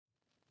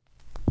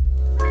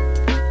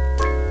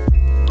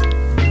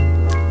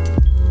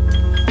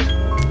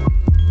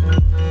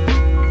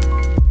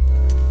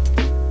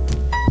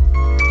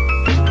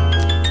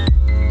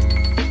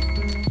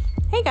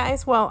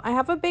guys, well, I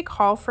have a big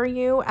haul for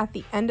you at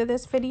the end of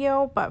this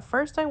video, but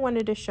first I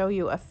wanted to show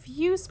you a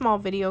few small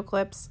video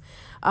clips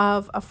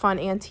of a fun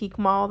antique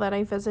mall that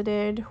I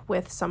visited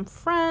with some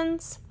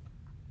friends.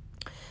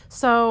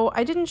 So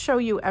I didn't show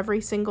you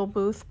every single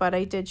booth, but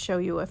I did show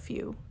you a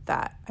few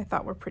that I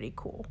thought were pretty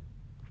cool.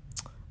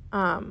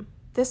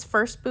 This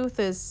first booth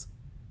is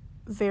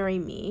very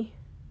me.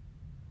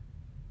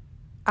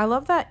 I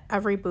love that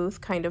every booth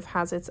kind of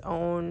has its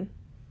own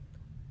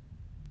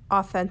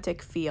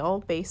authentic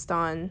feel based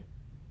on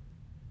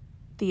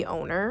the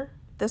owner.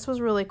 This was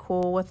really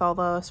cool with all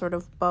the sort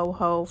of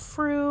boho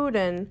fruit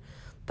and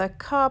the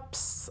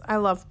cups. I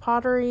love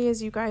pottery,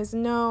 as you guys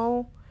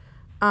know.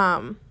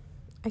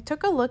 I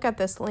took a look at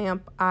this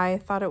lamp. I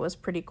thought it was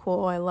pretty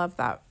cool. I love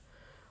that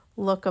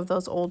look of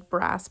those old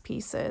brass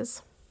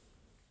pieces.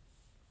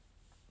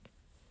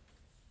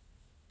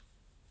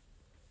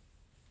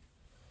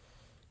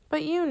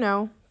 But you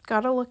know,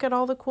 gotta look at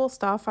all the cool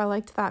stuff. I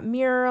liked that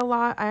mirror a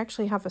lot. I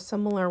actually have a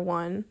similar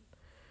one.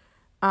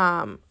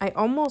 I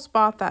almost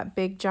bought that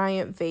big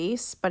giant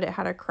vase, but it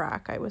had a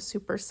crack. I was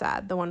super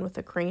sad, the one with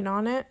the crane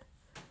on it.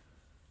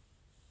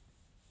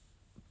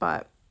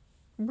 But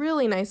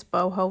really nice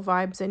boho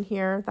vibes in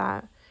here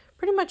that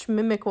pretty much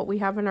mimic what we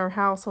have in our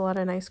house. A lot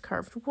of nice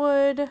carved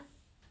wood.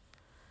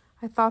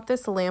 I thought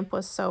this lamp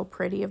was so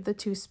pretty of the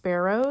two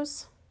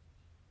sparrows.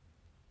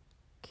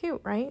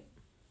 Cute, right?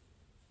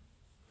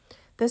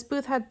 This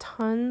booth had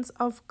tons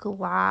of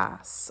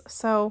glass,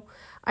 so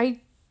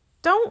I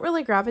don't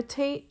really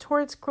gravitate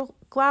towards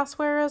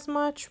glassware as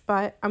much,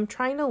 but I'm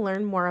trying to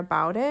learn more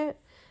about it,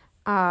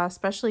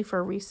 especially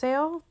for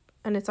resale,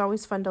 and it's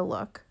always fun to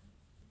look.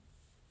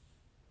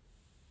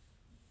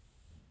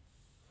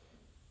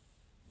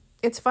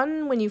 It's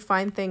fun when you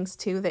find things,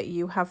 too, that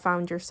you have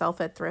found yourself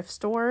at thrift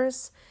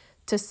stores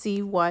to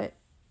see what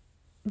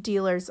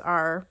dealers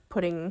are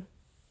putting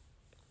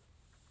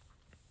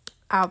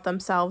out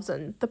themselves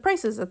and the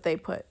prices that they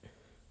put.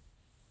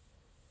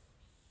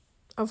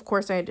 Of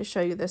course, I had to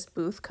show you this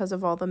booth because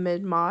of all the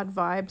mid-mod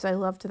vibes. I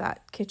loved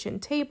that kitchen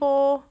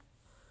table.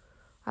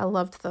 I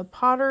loved the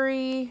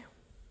pottery.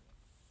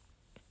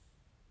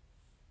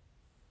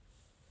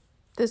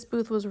 This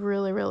booth was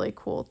really, really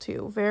cool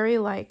too. Very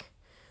like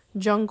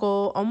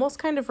jungle, almost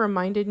kind of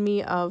reminded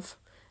me of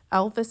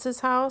Elvis's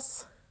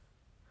house.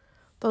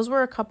 Those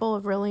were a couple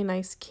of really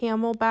nice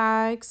camel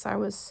bags. I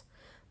was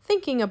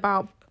thinking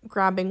about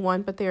grabbing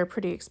one, but they are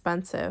pretty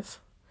expensive.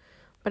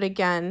 But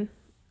again,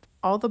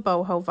 all the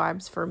boho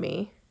vibes for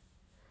me.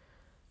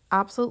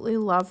 Absolutely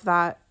love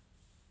that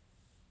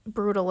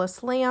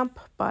brutalist lamp,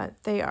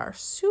 but they are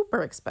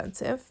super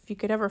expensive. If you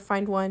could ever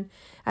find one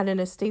at an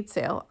estate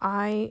sale,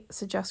 I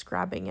suggest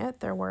grabbing it.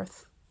 They're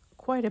worth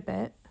quite a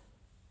bit.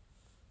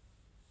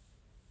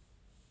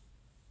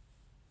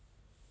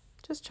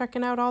 Just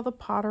checking out all the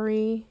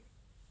pottery.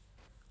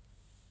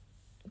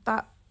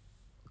 That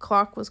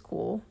clock was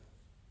cool.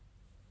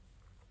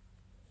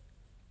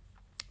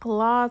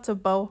 Lots of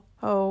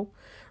boho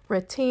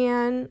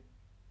rattan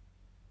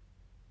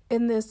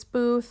in this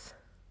booth.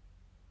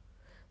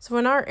 So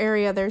in our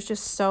area, there's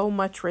just so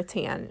much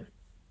rattan.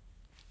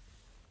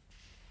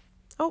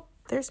 Oh,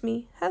 there's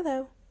me.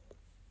 Hello.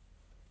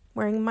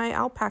 Wearing my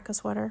alpaca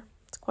sweater.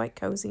 It's quite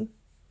cozy.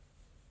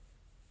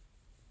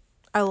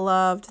 I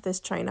loved this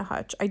china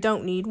hutch. I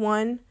don't need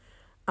one,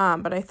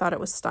 but I thought it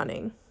was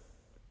stunning.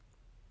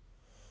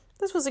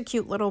 This was a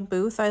cute little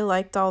booth. I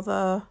liked all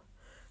the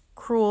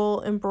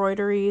crewel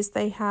embroideries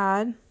they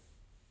had.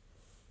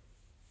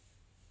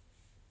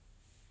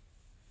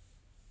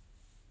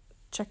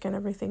 Checking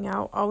everything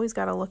out. Always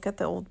got to look at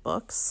the old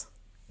books.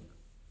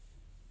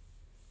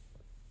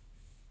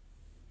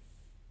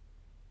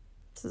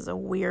 This is a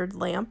weird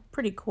lamp.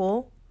 Pretty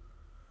cool.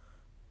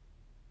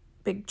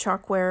 Big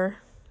chalkware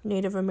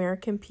Native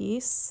American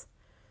piece.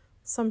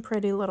 Some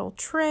pretty little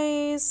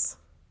trays.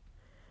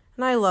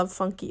 And I love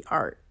funky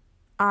art.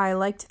 I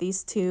liked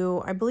these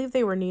two. I believe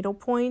they were needle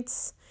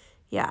points.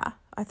 Yeah,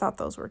 I thought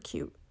those were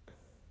cute.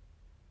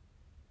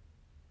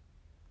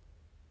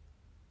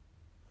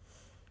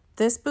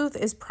 This booth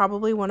is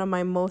probably one of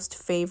my most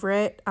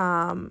favorite.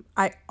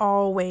 I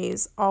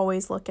always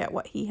look at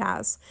what he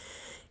has.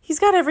 He's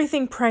got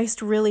everything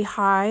priced really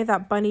high.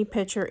 That bunny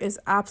picture is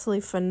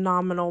absolutely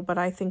phenomenal, but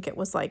I think it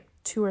was like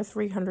 $200 or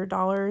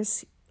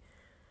 $300.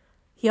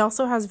 He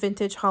also has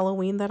vintage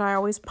Halloween that I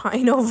always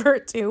pine over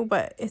too,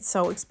 but it's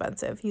so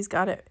expensive. He's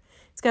got it.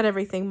 He's got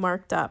everything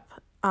marked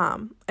up.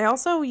 I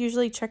also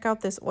usually check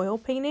out this oil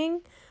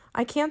painting.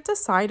 I can't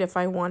decide if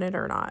I want it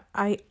or not.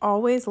 I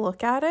always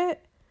look at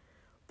it,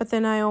 but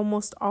then I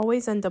almost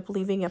always end up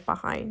leaving it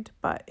behind.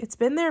 But it's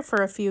been there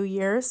for a few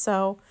years,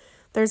 so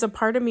there's a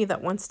part of me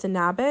that wants to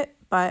nab it,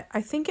 but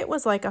I think it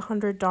was like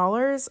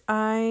 $100.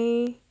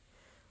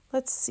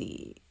 Let's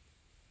see.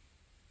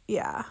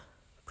 Yeah,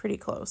 pretty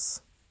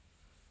close.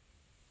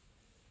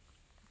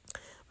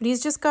 But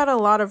he's just got a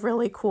lot of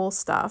really cool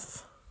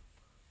stuff.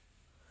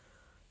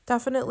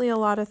 Definitely a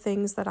lot of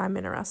things that I'm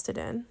interested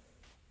in.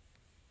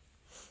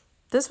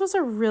 This was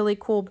a really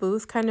cool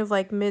booth, kind of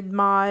like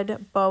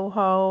mid-mod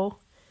boho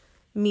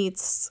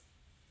meets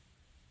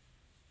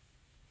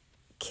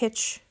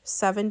kitsch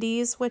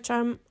 70s, which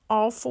I'm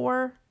all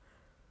for.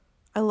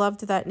 I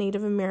loved that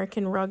Native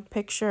American rug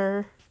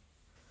picture.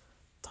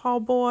 Tall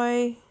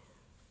boy.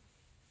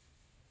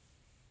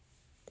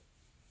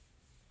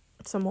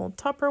 Some old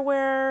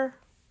Tupperware.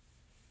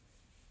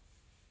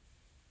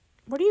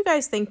 What do you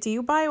guys think? Do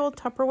you buy old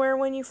Tupperware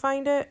when you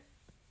find it?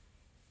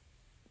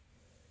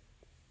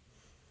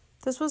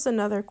 This was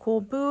another cool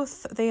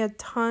booth. They had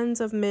tons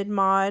of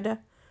mid-mod.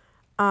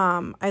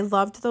 I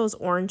loved those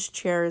orange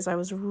chairs. I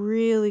was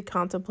really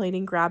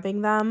contemplating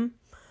grabbing them.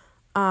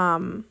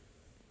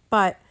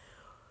 But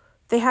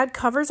they had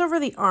covers over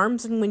the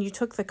arms, and when you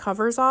took the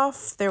covers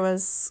off,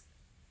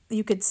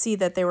 you could see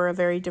that they were a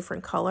very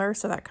different color,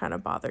 so that kind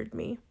of bothered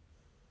me.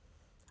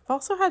 I've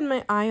also had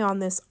my eye on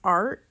this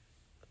art,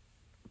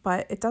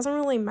 but it doesn't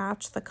really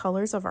match the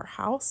colors of our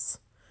house,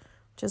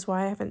 which is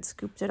why I haven't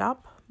scooped it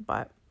up.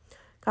 But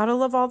gotta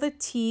love all the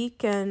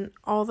teak and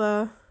all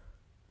the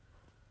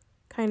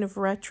kind of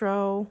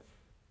retro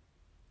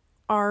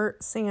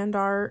art, sand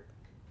art.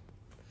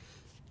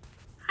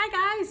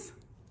 Hi guys!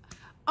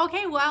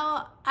 Okay,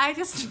 well, I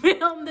just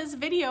filmed this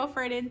video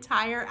for an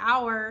entire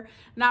hour,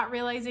 not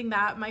realizing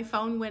that my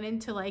phone went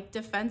into like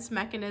defense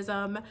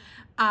mechanism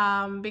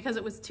because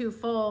it was too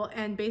full,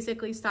 and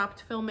basically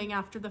stopped filming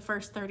after the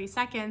first 30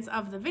 seconds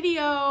of the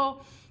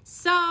video.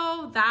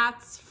 So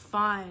that's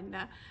fun.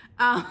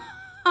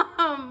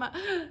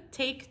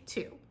 Take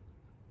two.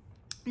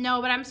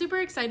 No, but I'm super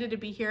excited to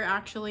be here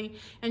actually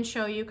and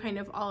show you kind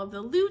of all of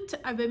the loot.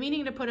 I've been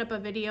meaning to put up a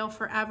video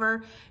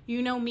forever.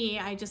 You know me,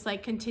 I just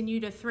like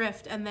continue to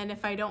thrift, and then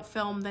if I don't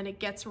film, then it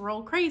gets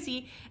real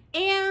crazy.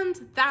 And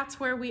that's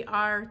where we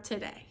are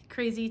today,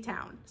 crazy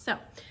town. So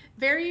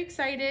very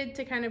excited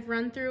to kind of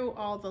run through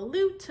all the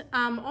loot.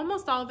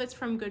 Almost all of it's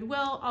from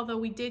Goodwill, although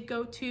we did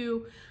go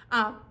to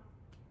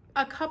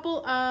a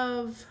couple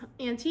of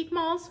antique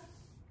malls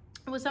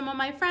with some of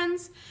my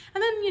friends,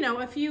 and then, you know,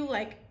 a few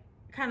like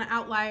kind of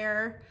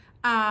outlier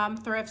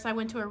thrifts. I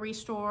went to a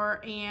restore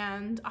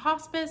and a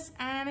hospice,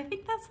 and I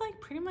think that's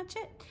like pretty much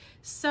it.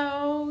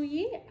 So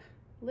yeah,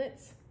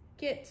 let's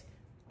get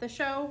the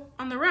show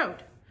on the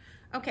road.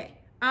 Okay,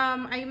 so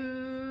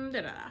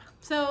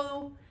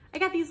I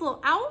got these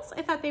little owls.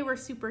 I thought they were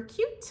super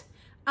cute.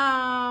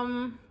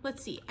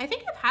 Let's see, I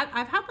think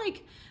I've had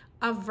like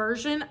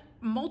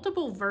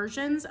multiple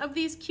versions of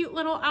these cute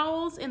little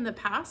owls in the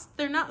past.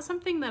 They're not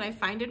something that I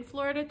find in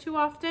Florida too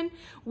often.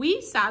 We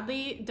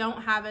sadly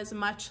don't have as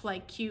much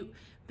like cute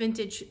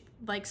vintage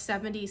like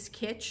 70s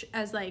kitsch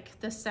as like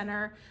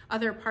the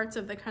other parts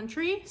of the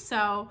country.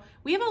 So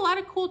we have a lot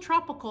of cool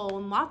tropical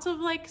and lots of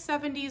like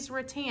 70s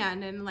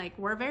rattan, and like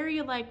we're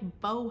very like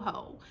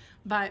boho,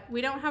 but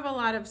we don't have a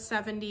lot of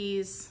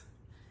 70s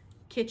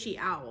kitschy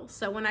owls.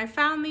 So when I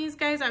found these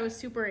guys, I was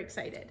super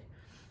excited.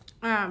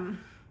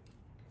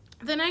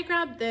 Then I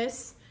grabbed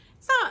this.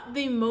 It's not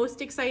the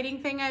most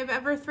exciting thing I've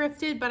ever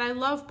thrifted, but I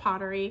love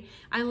pottery.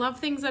 I love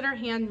things that are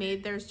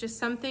handmade. There's just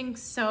something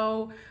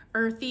so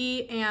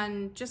earthy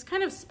and just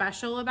kind of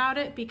special about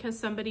it because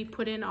somebody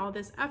put in all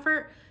this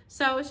effort.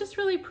 So it's just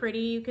really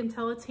pretty. You can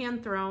tell it's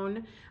hand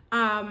thrown.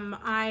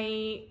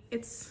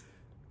 It's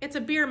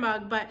a beer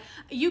mug, but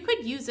you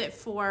could use it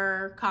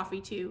for coffee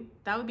too.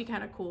 That would be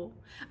kind of cool.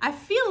 I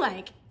feel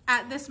like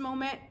at this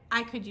moment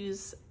I could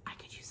use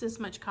this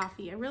much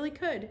coffee. I really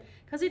could,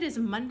 because it is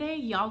Monday.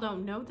 Y'all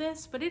don't know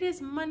this, but it is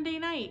Monday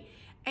night,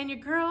 and your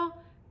girl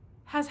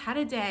has had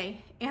a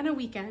day and a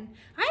weekend.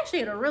 I actually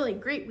had a really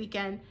great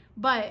weekend,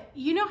 but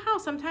you know how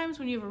sometimes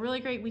when you have a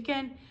really great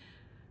weekend,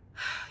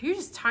 you're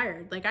just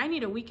tired. Like, I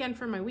need a weekend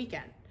for my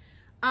weekend.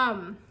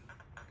 Then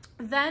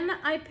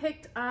I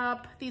picked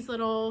up these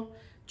little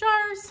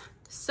jars.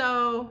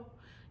 So,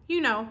 you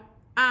know,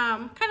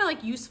 kind of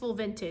like useful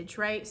vintage,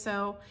 right?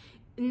 So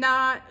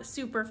not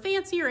super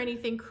fancy or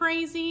anything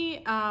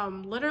crazy,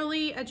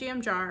 literally a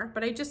jam jar,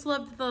 but I just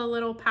loved the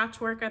little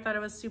patchwork. I thought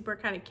it was super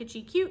kind of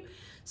kitschy cute.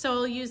 So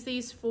I'll use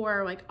these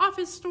for like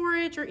office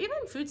storage or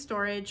even food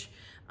storage.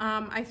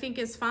 I think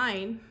is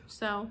fine.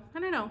 So I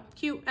don't know,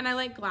 cute. And I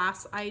like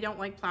glass. I don't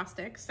like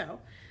plastic. So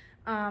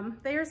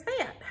there's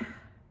that.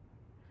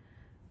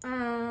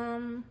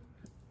 I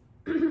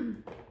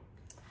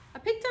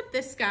picked up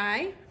this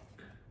guy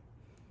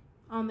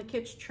on the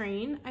kitsch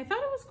train. I thought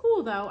it was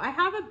cool though. I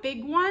have a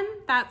big one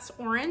that's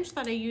orange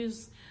that I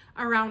use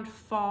around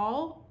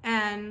fall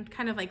and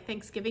kind of like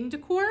Thanksgiving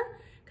decor,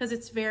 because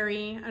it's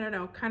very, I don't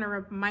know, kind of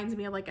reminds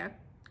me of like a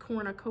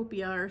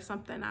cornucopia or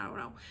something. I don't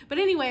know. But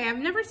anyway, I've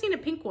never seen a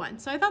pink one,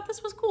 so I thought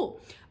this was cool.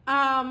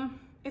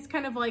 It's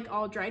kind of like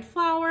all dried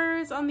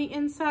flowers on the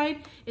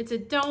inside. It's a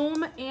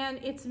dome, and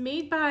it's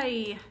made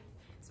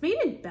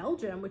in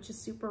Belgium, which is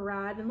super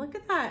rad. And look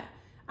at that.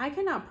 I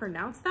cannot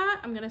pronounce that.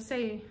 I'm gonna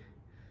say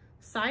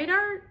side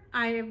art.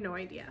 I have no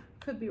idea.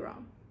 Could be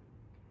wrong.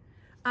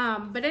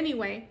 But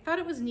anyway, thought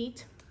it was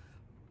neat.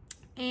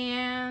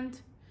 And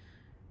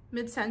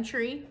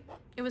mid-century,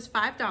 it was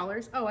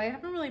 $5. Oh, I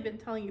haven't really been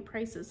telling you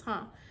prices,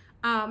 huh?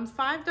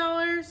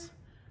 $5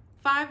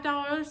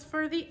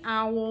 for the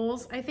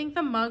owls. I think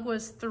the mug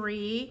was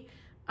 $3.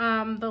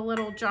 The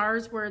little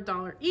jars were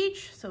 $1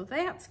 each, so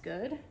that's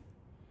good.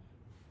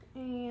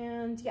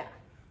 And yeah,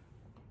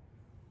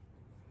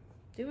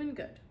 doing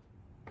good.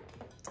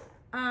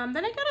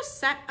 Then I got a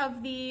set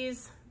of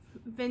these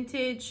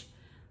vintage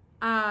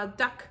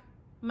duck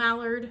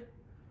mallard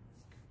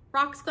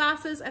rocks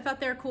glasses. I thought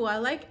they're cool. I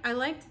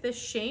liked this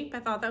shape. I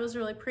thought that was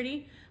really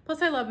pretty.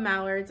 Plus I love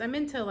mallards. I'm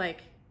into,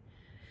 like,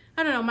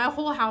 I don't know, my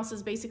whole house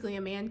is basically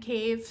a man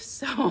cave.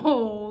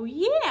 So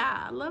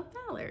yeah, I love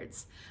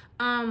mallards.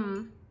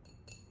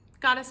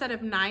 Got a set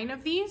of 9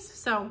 of these.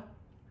 So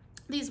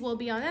these will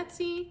be on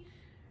Etsy.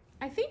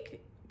 I think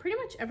pretty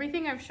much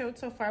everything I've showed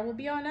so far will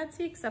be on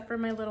Etsy except for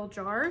my little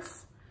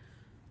jars.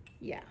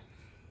 Yeah.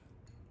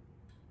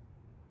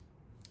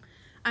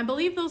 I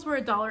believe those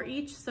were $1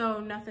 each, so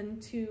nothing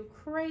too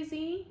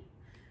crazy.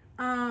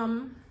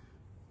 Then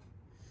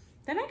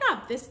I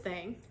got this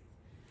thing.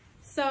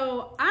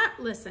 So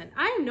listen,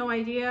 I have no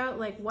idea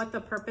like what the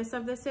purpose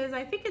of this is.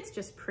 I think it's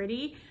just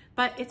pretty,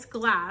 but it's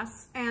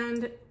glass,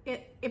 and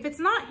if it's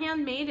not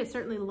handmade, it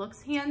certainly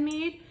looks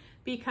handmade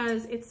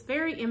because it's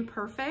very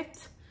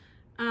imperfect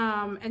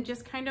and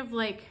just kind of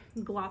like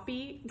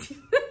gloppy.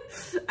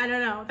 I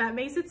don't know, that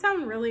makes it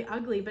sound really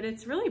ugly, but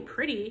it's really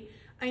pretty.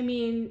 I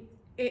mean,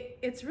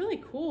 it's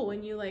really cool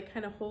when you like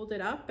kind of hold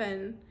it up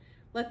and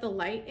let the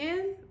light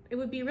in. It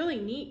would be really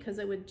neat because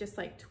it would just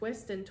like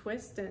twist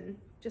and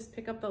just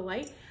pick up the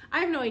light. I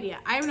have no idea.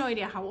 I have no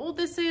idea how old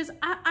this is.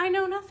 I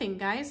know nothing,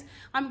 guys.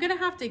 I'm gonna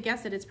have to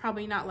guess that it's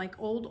probably not like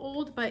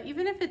old, but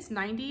even if it's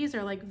 90s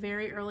or like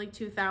very early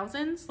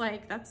 2000s,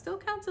 like that still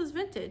counts as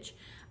vintage.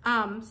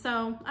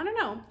 So I don't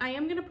know. I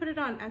am gonna put it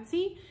on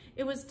Etsy.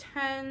 It was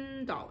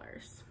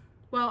 $10.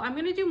 Well, I'm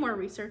gonna do more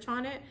research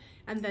on it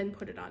and then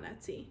put it on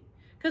Etsy.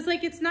 Cause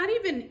like it's not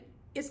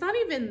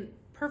even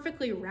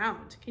perfectly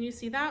round. Can you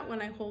see that when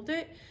I hold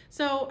it?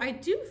 So I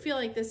do feel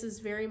like this is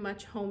very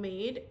much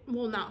homemade.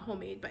 Well, not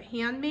homemade, but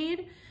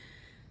handmade.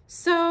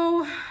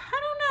 So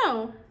I don't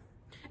know.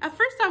 At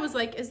first I was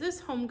like, is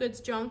this home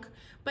goods junk?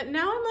 But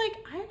now I'm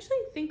like, I actually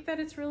think that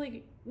it's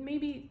really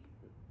maybe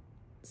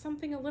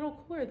something a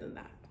little cooler than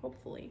that,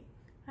 hopefully.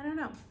 I don't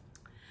know.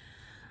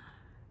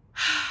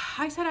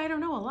 I said I don't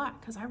know a lot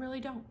because I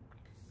really don't.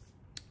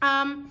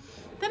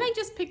 Then I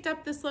just picked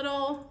up this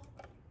little,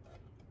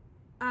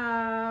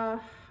 I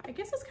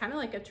guess it's kind of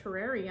like a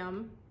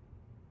terrarium,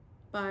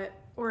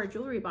 or a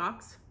jewelry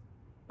box,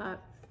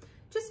 but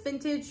just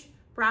vintage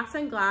brass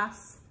and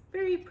glass,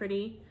 very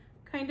pretty,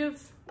 kind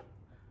of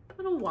a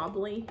little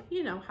wobbly.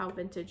 You know how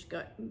vintage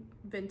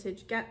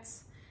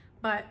gets,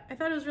 but I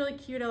thought it was really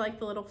cute. I like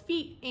the little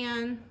feet,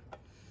 and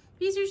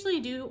these usually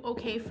do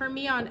okay for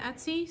me on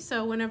Etsy,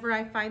 so whenever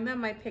I find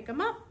them, I pick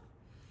them up.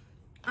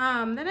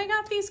 Then I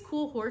got these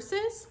cool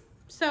horses.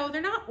 So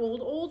they're not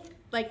old,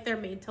 like they're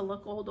made to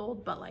look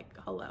old, but like,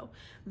 hello,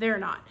 they're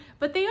not.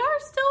 But they are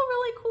still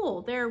really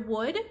cool. They're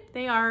wood,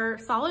 they are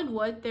solid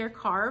wood, they're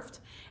carved,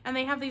 and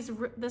they have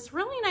this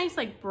really nice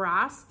like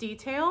brass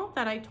detail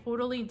that I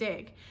totally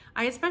dig.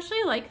 I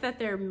especially like that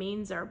their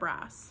manes are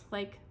brass.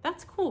 Like,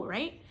 that's cool,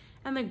 right?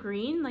 And the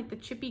green, like the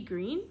chippy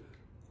green,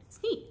 it's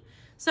neat.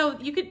 So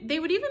they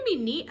would even be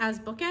neat as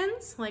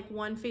bookends, like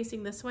one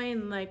facing this way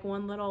and like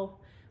one little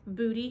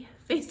booty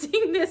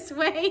facing this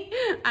way.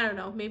 I don't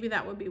know, maybe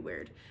that would be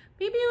weird.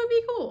 Maybe it would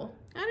be cool.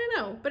 I don't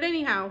know. But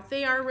anyhow,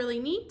 they are really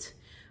neat.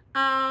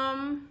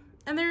 And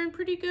they're in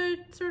pretty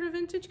good sort of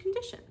vintage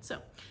condition.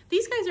 So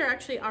these guys are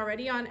actually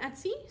already on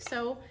Etsy.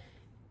 So,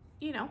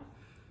 you know,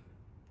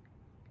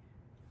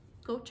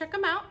 go check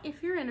them out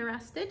if you're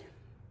interested.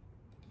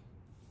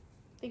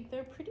 I think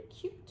they're pretty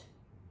cute.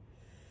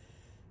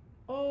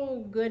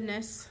 Oh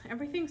goodness,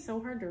 everything's so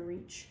hard to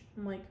reach.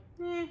 I'm like,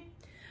 eh.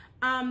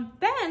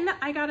 Then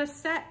I got a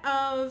set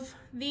of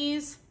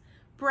this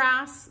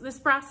brass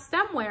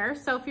stemware.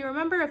 So if you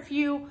remember a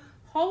few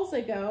hauls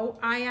ago,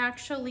 I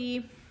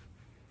actually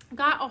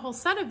got a whole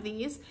set of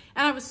these,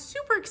 and I was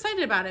super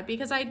excited about it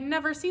because I'd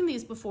never seen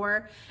these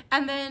before.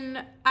 And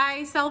then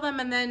I sell them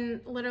and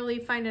then literally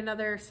find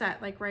another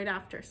set like right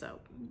after. So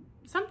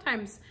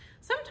sometimes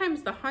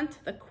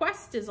the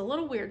quest is a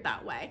little weird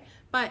that way,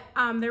 but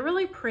they're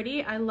really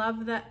pretty. I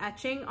love the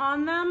etching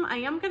on them. I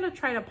am gonna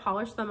try to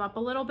polish them up a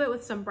little bit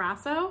with some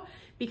Brasso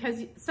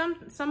because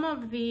some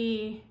of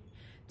the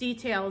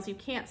details you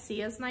can't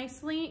see as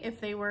nicely. If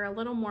they were a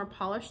little more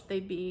polished,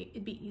 it'd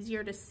be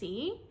easier to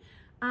see.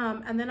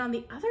 And then on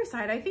the other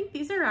side, I think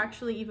these are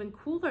actually even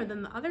cooler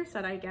than the other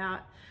set I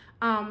got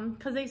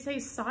because they say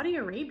Saudi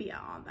Arabia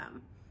on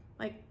them.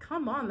 Like,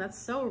 come on, that's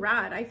so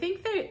rad. I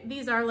think that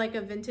these are like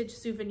a vintage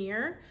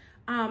souvenir.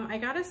 I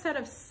got a set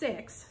of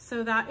 6,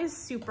 so that is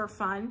super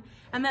fun.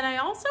 And then I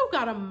also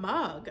got a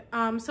mug.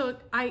 So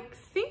I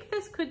think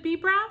this could be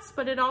brass,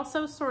 but it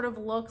also sort of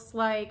looks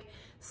like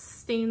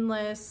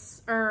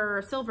stainless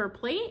or silver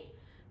plate,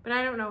 but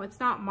I don't know, it's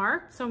not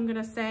marked. So I'm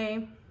gonna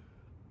say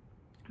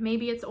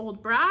maybe it's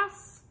old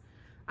brass.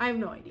 I have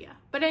no idea.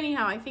 But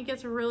anyhow, I think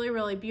it's really,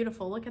 really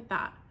beautiful. Look at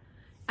that.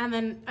 And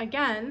then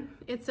again,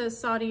 it says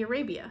Saudi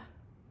Arabia.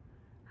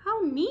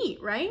 How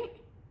neat, right?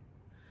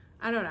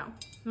 I don't know.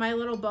 My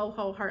little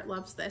boho heart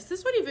loves this.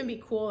 This would even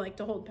be cool, like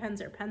to hold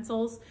pens or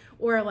pencils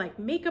or like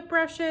makeup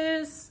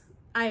brushes.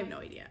 I have no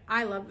idea.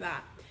 I love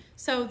that.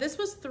 So this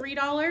was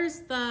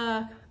 $3.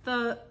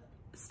 The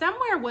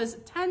stemware was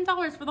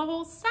 $10 for the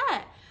whole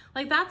set.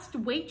 Like that's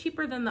way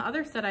cheaper than the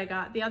other set I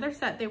got. The other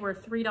set, they were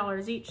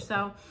 $3 each.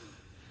 So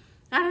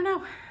I don't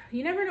know.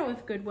 You never know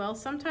with Goodwill.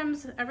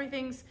 Sometimes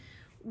everything's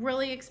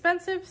really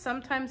expensive.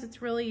 Sometimes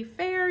it's really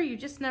fair. You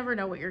just never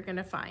know what you're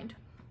gonna find.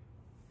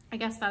 I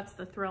guess that's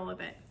the thrill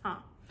of it, huh?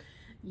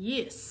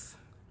 Yes.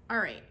 All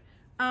right.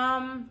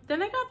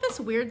 Then I got this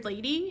weird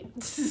lady.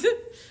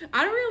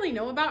 I don't really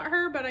know about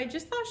her, but I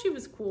just thought she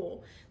was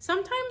cool.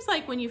 Sometimes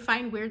like when you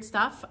find weird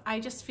stuff, I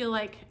just feel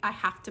like I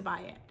have to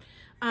buy it.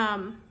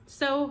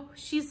 So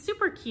she's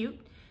super cute.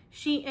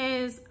 She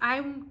is,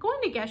 I'm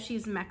going to guess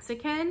she's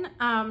Mexican.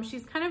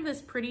 She's kind of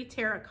this pretty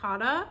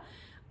terracotta.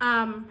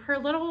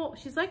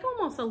 She's like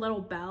almost a little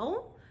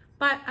bell,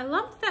 but I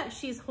love that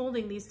she's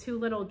holding these two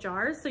little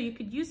jars. So you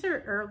could use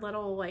her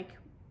little like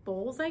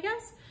bowls, I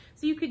guess.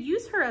 So you could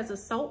use her as a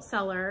salt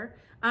cellar,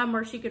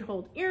 or she could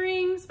hold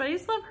earrings, but I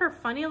just love her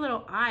funny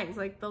little eyes.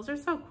 Like those are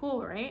so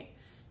cool, right?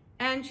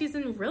 And she's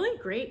in really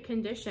great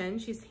condition.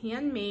 She's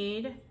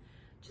handmade,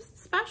 just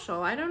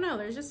special. I don't know.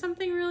 There's just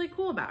something really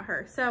cool about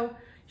her. So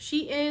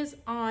she is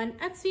on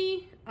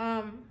Etsy,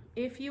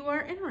 if you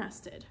are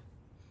interested.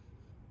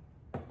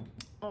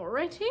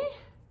 Alrighty.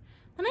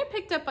 Then I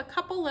picked up a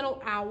couple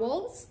little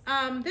owls.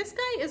 This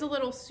guy is a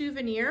little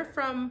souvenir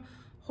from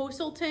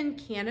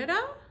Hoselton,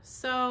 Canada.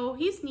 So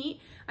he's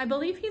neat. I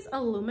believe he's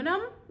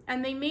aluminum,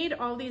 and they made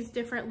all these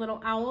different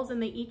little owls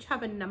and they each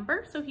have a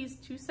number. So he's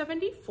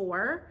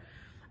 $2.74.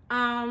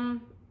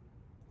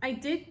 I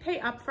did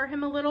pay up for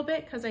him a little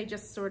bit because I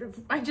just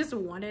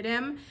wanted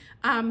him.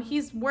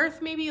 He's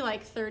worth maybe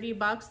like 30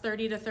 bucks,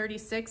 30 to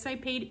 36. I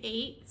paid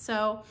 $8.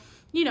 So,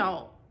 you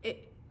know,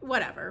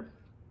 whatever.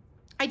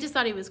 I just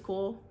thought he was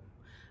cool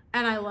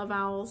and I love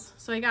owls.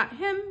 So I got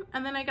him,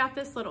 and then I got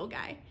this little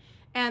guy.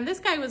 And this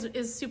guy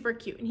is super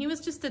cute, and he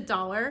was just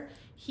 $1.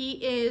 He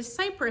is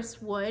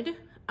cypress wood,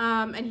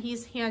 and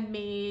he's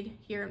handmade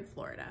here in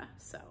Florida.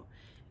 So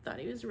I thought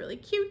he was really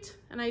cute,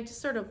 and I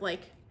just sort of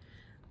like,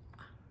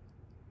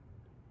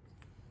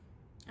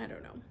 I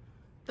don't know,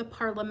 the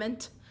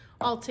Parliament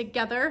all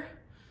together.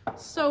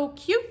 So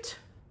cute.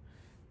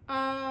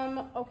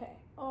 Okay.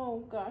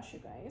 Oh gosh, you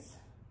guys.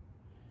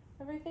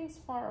 Everything's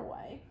far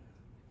away.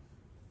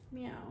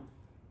 Meow.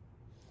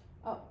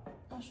 Oh,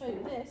 I'll show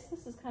you this.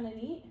 This is kind of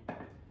neat.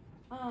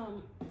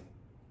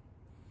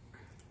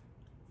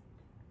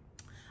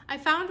 I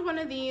found one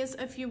of these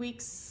a few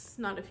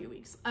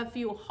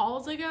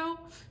hauls ago.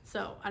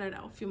 So I don't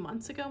know, a few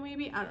months ago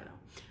maybe. I don't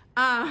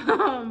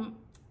know.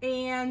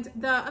 And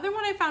the other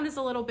one I found is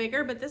a little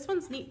bigger, but this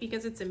one's neat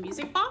because it's a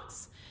music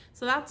box.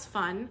 So that's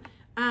fun.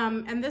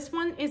 And this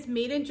one is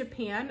made in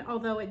Japan,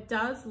 although it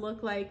does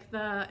look like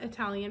the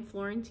Italian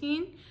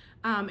Florentine.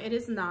 It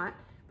is not,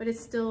 but it's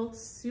still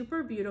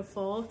super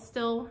beautiful. It's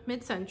still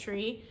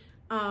mid-century.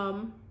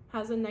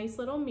 Has a nice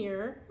little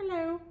mirror.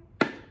 Hello.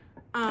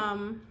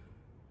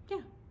 Yeah,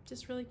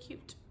 just really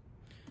cute.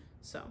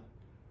 So,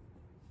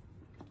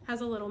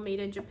 has a little made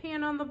in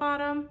Japan on the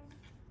bottom,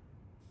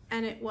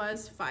 and it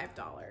was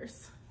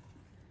 $5.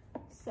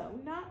 So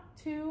not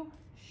too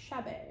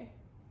shabby.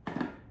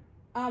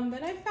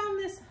 Then I found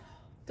this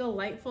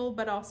delightful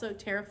but also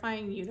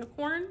terrifying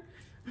unicorn.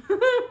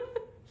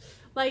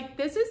 Like,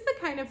 this is the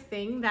kind of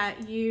thing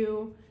that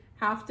you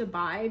have to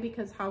buy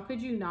because how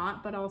could you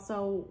not, but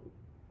also,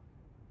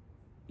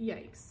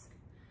 yikes.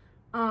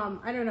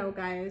 I don't know,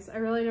 guys. I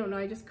really don't know.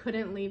 I just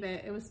couldn't leave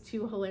it. It was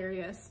too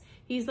hilarious.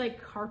 He's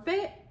like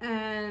carpet,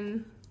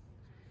 and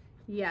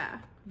yeah,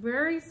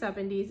 very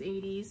 70s,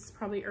 80s,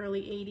 probably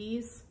early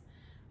 80s.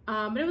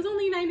 But it was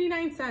only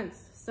 99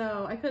 cents,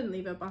 so I couldn't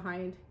leave it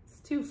behind.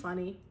 It's too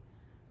funny.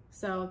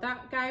 So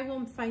that guy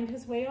will find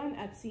his way on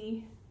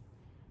Etsy.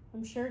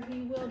 I'm sure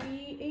he will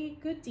be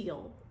a good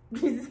deal.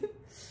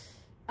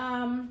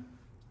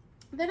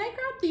 Then I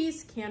grabbed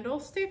these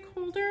candlestick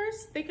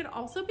holders. They could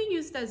also be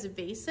used as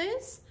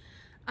vases.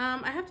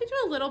 I have to do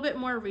a little bit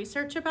more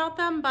research about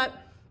them, but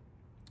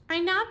I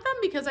nabbed them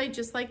because I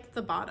just liked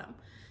the bottom.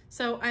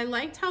 So I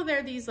liked how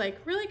they're these like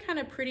really kind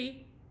of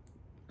pretty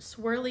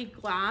swirly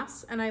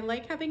glass, and I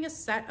like having a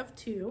set of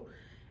two.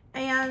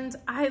 And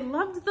I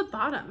loved the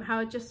bottom, how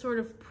it just sort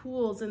of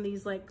pools in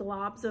these like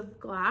globs of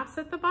glass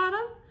at the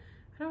bottom.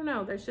 I don't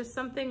know, there's just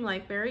something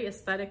like very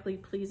aesthetically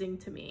pleasing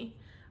to me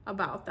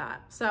about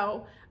that.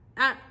 So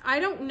I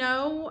don't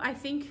know,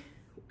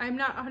 I'm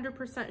not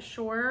 100%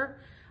 sure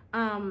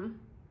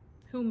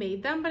who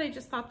made them, but I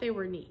just thought they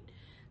were neat.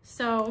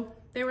 So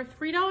they were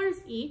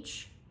 $3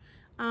 each,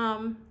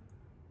 and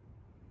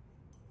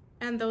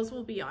those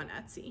will be on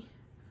Etsy.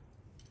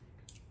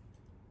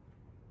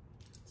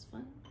 It's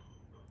fun.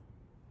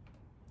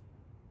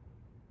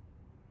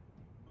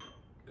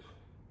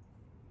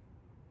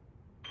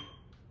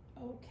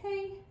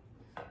 Okay,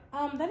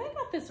 then I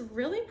got this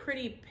really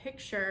pretty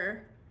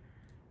picture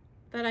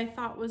that I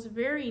thought was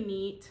very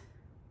neat.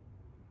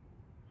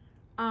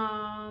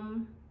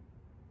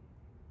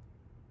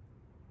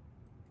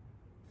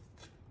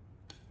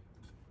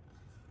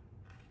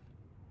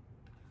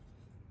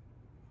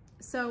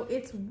 So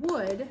it's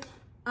wood,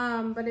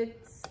 but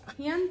it's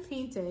hand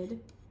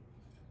painted.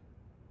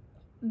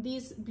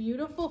 These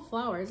beautiful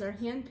flowers are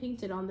hand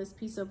painted on this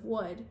piece of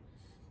wood.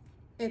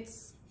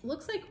 It's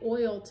looks like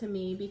oil to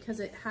me because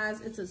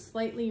it's a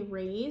slightly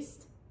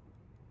raised,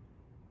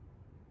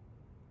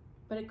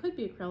 but it could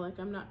be acrylic.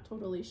 I'm not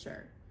totally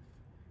sure.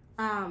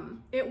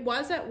 It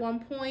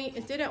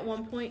did at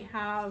one point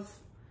have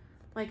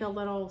like a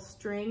little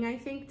string, I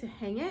think, to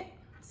hang it.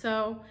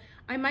 So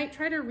I might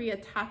try to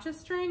reattach a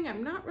string.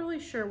 I'm not really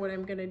sure what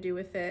I'm gonna do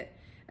with it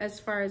as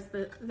far as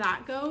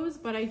that goes,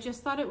 but I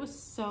just thought it was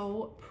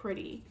so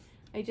pretty.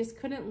 I just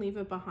couldn't leave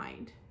it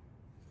behind.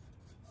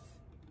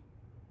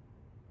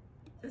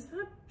 Is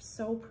that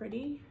so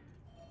pretty?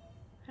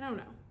 I don't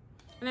know.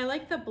 And I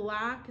like the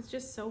black, it's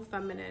just so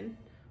feminine.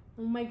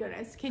 Oh my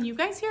goodness, can you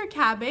guys hear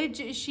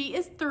Cabbage? She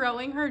is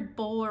throwing her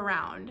bowl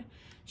around.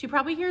 She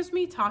probably hears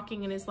me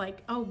talking and is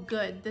like, oh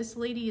good, this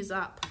lady is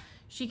up.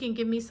 She can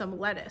give me some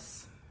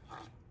lettuce.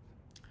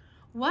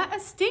 What a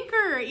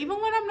stinker. Even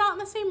when I'm not in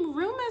the same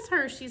room as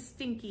her, she's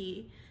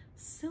stinky.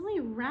 Silly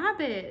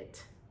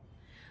rabbit.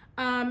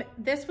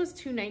 This was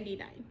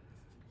 $2.99.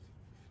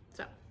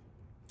 So,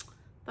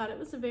 thought it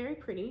was very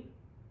pretty.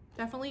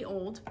 Definitely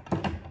old.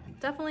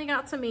 Definitely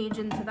got some age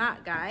into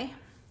that guy.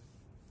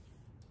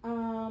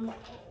 Oh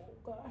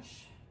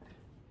gosh.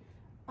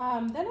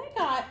 Then I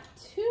got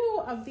two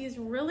of these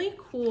really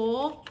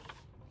cool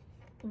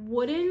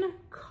wooden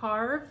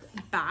carved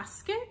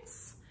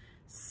baskets.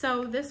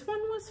 So this one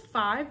was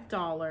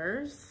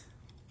 $5.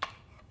 Oh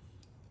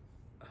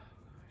gosh,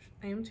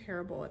 I am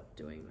terrible at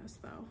doing this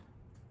though.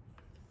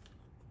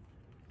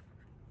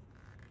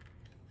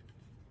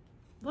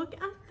 Look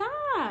at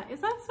that. Is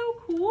that so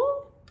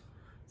cool?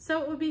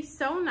 So it would be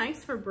so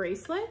nice for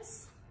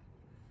bracelets.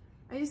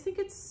 I just think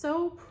it's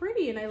so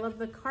pretty and I love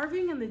the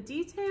carving and the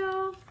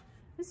detail.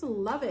 I just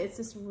love it. It's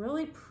this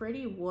really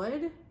pretty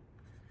wood,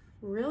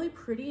 really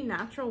pretty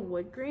natural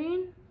wood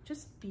grain,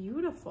 just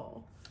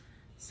beautiful.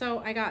 So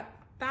I got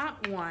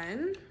that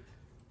one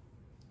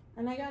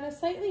and I got a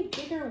slightly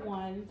bigger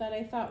one that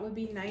I thought would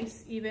be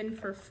nice even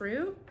for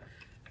fruit.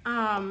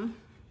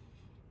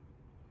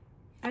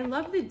 I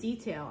love the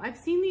detail. I've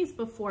seen these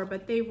before,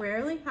 but they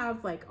rarely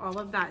have like all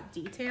of that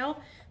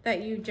detail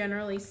that you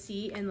generally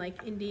see in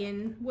like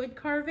Indian wood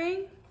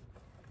carving.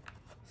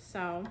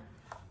 So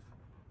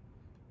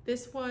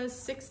this was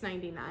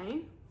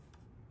 $6.99.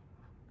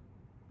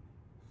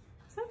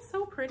 Is that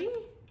so pretty?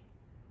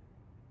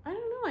 I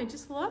don't know, I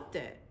just loved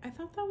it. I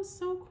thought that was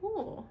so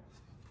cool.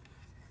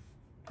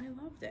 I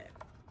loved it.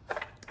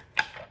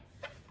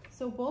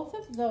 So both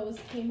of those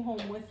came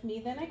home with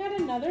me. Then I got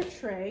another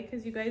tray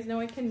because you guys know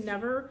I can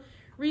never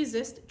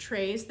resist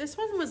trays. This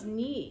one was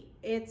neat.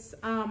 It's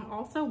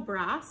also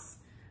brass,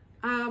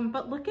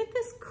 but look at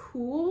this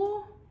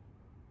cool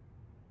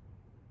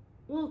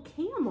little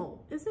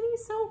camel. Isn't he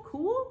so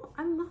cool?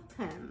 I love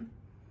him.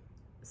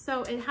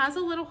 So it has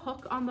a little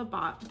hook on the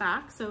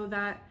back so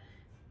that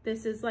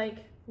this is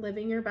like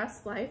living your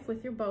best life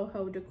with your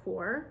boho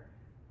decor.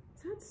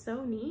 Is that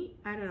so neat?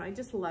 I don't know, I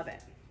just love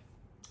it.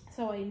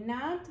 So I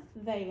nabbed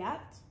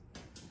that.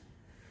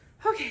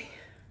 Okay.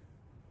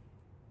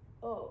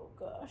 Oh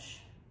gosh.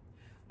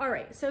 All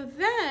right, so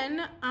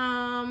then,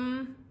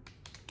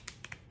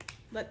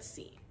 let's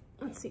see.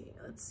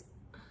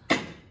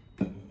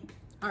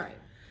 All right.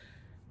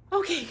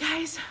 Okay,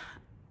 guys,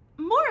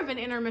 more of an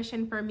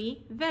intermission for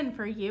me than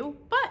for you,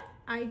 but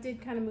I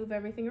did kind of move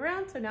everything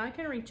around, so now I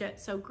can reach it,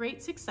 so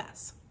great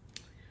success.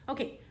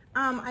 Okay,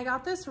 I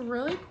got this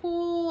really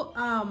cool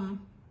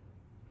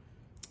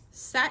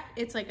set.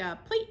 It's like a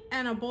plate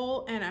and a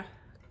bowl and a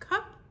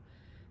cup.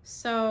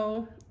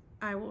 So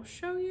I will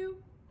show you.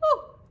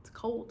 Oh, it's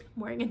cold.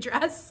 I'm wearing a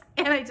dress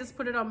and I just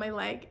put it on my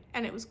leg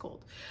and it was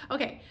cold.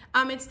 Okay,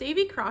 it's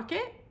Davy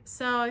Crockett.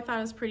 So I thought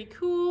it was pretty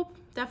cool.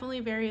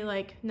 Definitely very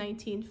like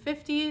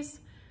 1950s.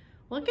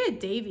 Look at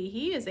Davy.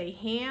 He is a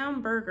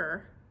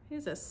hamburger.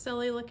 He's a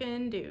silly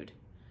looking dude.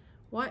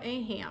 What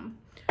a ham.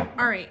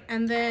 All right,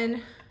 and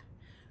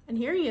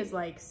here he is,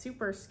 like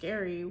super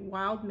scary,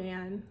 wild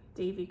man,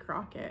 Davy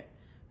Crockett.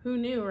 Who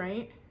knew,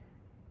 right?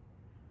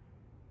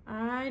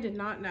 I did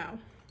not know.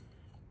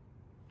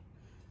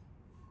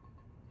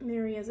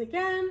 There he is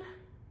again.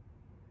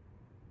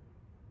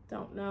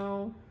 Don't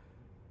know.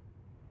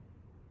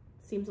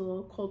 Seems a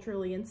little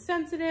culturally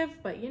insensitive,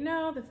 but you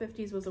know, the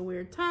 50s was a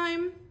weird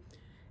time.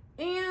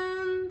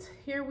 And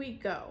here we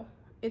go.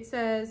 It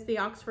says the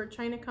Oxford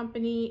China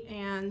Company,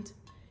 and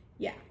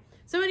yeah.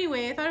 So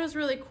anyway, I thought it was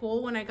really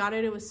cool. When I got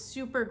it, it was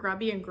super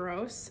grubby and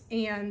gross,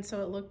 and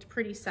so it looked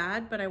pretty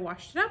sad, but I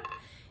washed it up,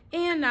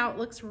 and now it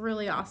looks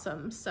really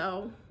awesome.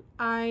 So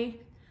I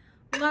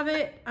love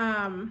it.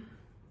 I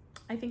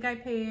think I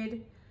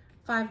paid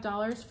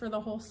 $5 for the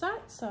whole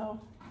set,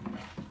 so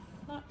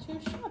not too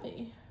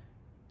shabby.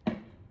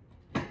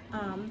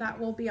 That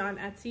will be on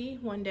Etsy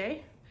one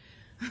day.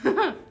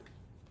 Then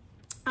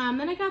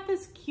I got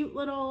this cute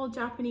little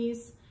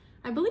Japanese,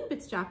 I believe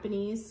it's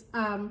Japanese,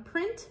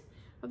 print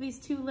of these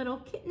two little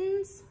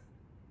kittens.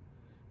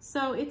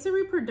 So it's a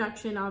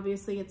reproduction,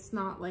 obviously it's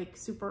not like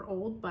super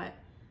old, but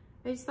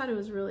I just thought it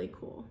was really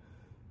cool.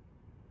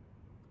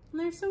 And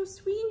they're so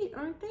sweet,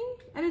 aren't they?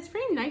 And it's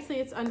framed nicely.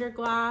 It's under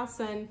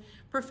glass and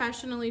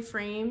professionally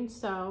framed,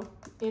 so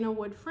in a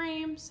wood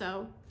frame.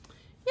 So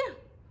yeah,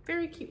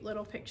 very cute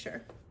little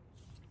picture.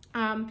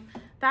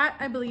 That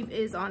I believe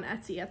is on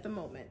Etsy at the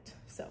moment.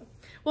 So,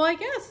 well, I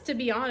guess to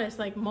be honest,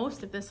 like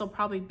most of this will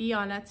probably be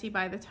on Etsy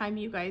by the time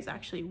you guys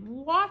actually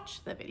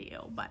watch the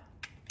video, but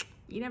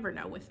you never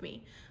know with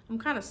me. I'm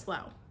kind of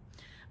slow.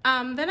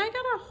 Then I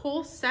got a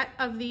whole set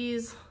of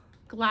these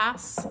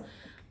glass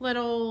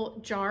little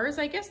jars.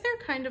 I guess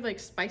they're kind of like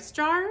spice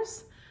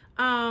jars.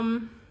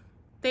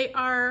 They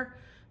are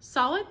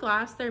solid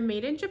glass. They're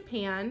made in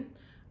Japan.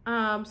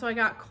 So I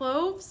got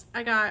cloves.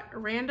 I got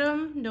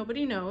random,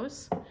 nobody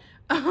knows.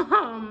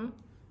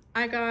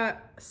 I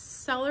got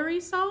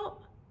celery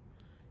salt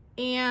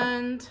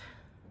and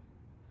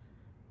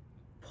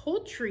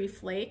poultry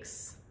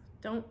flakes.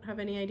 Don't have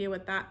any idea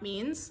what that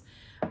means.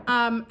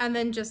 And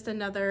then just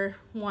another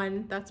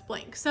one that's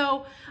blank.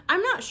 So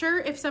I'm not sure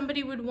if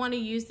somebody would want to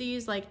use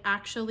these like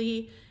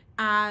actually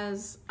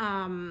as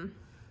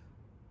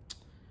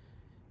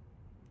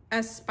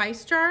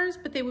spice jars,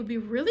 but they would be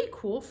really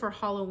cool for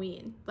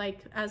Halloween, like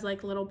as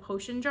like little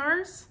potion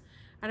jars.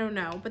 I don't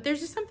know, but there's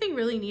just something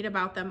really neat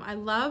about them. I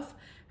love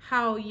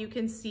how you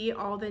can see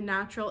all the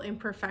natural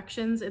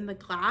imperfections in the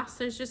glass.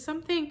 There's just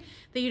something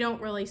that you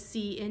don't really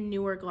see in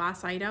newer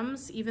glass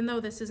items, even though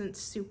this isn't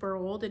super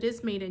old. It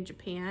is made in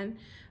Japan,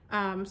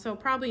 so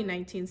probably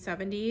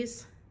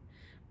 1970s,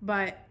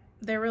 but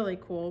they're really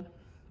cool.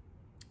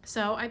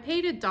 So I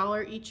paid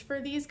 $1 each for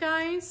these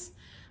guys,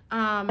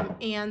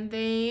 and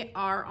they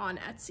are on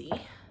Etsy.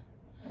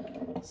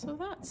 So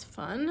that's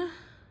fun.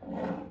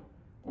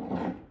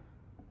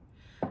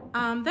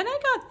 Then I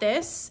got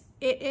this.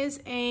 It is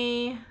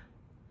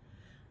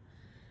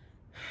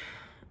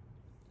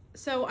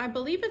so I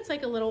believe it's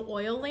like a little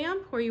oil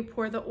lamp where you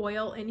pour the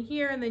oil in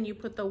here and then you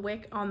put the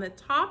wick on the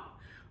top.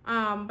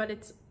 But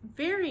it's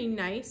very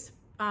nice,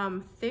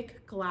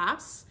 thick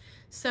glass.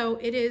 So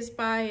it is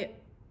by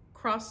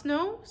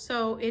Krosno.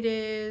 So it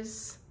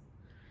is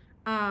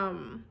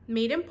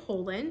made in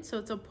Poland. So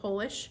it's a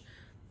Polish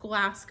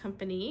glass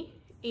company,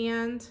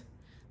 and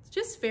it's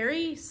just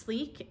very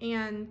sleek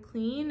and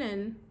clean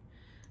and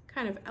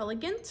kind of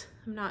elegant.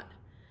 I'm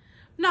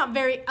not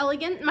very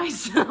elegant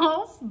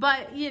myself,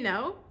 but you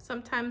know,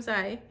 sometimes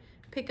I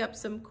pick up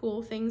some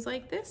cool things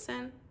like this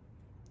and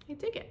I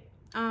dig it.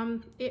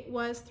 It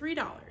was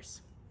 $3.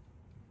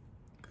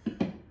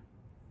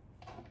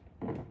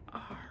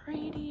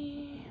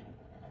 Alrighty.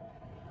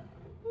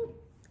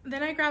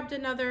 Then I grabbed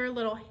another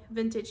little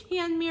vintage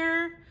hand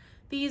mirror.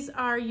 These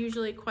are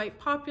usually quite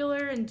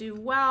popular and do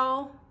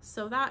well,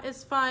 so that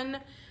is fun.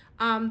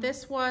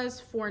 This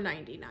was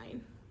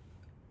 $4.99.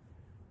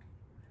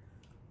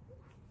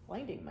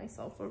 Blinding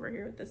myself over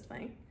here with this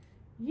thing.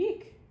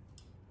 Yeek.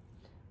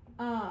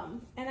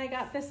 And I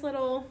got this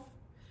little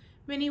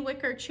mini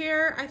wicker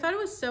chair. I thought it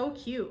was so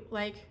cute.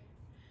 Like,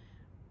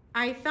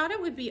 I thought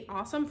it would be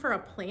awesome for a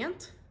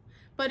plant,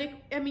 but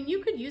I mean, you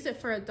could use it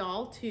for a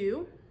doll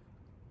too,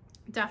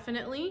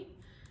 definitely.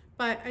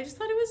 But I just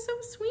thought it was so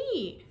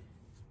sweet.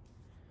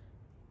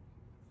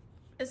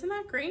 Isn't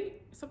that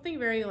great? Something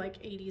very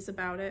like 80s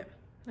about it.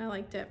 I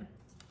liked it.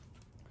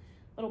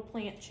 Little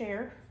plant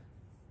chair.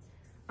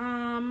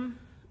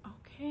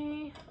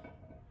 Okay.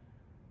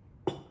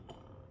 All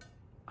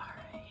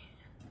right.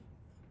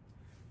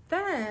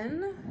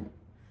 Then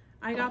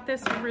I got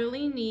this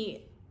really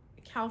neat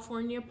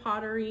California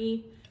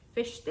pottery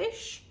fish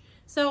dish.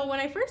 So when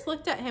I first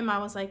looked at him, I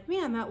was like,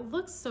 man, that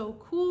looks so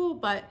cool.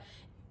 But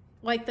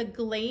like the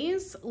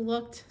glaze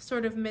looked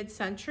sort of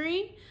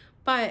mid-century,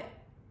 but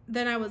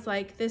then I was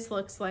like, this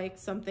looks like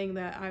something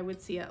that I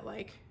would see at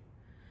like,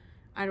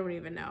 I don't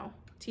even know,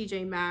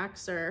 TJ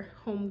Maxx or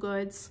Home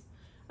Goods,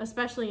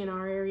 especially in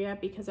our area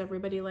because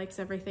everybody likes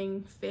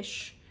everything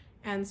fish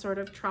and sort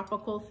of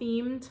tropical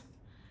themed,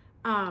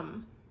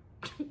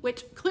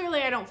 which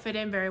clearly I don't fit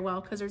in very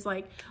well because there's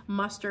like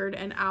mustard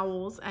and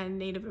owls and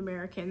Native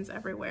Americans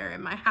everywhere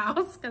in my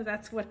house because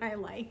that's what I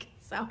like.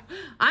 So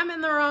I'm in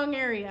the wrong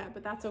area,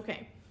 but that's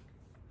okay.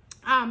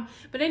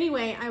 But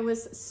anyway, I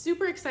was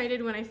super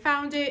excited when I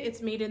found it.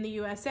 It's made in the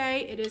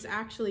USA. It is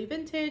actually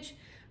vintage.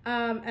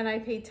 And I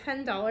paid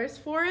 $10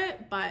 for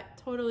it, but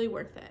totally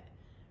worth it.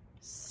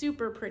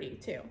 Super pretty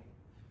too.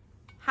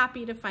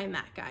 Happy to find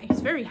that guy.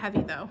 He's very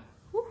heavy though.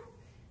 Whew,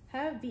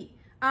 heavy.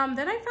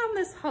 Then I found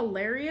this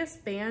hilarious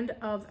band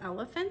of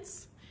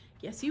elephants.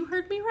 Yes, you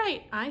heard me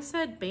right. I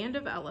said band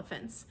of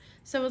elephants.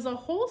 So it was a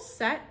whole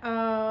set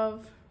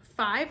of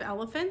 5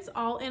 elephants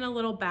all in a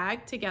little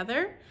bag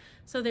together.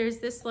 So there's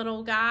this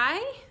little guy.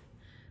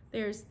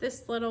 There's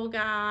this little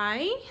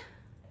guy.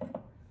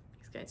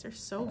 These guys are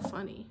so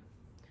funny.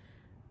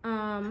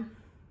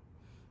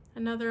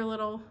 Another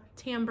little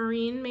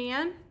tambourine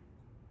man.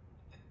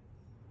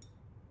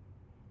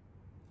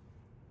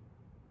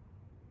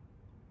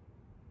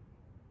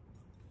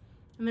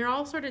 And they're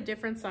all sort of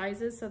different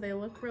sizes, so they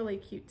look really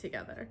cute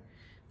together.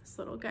 This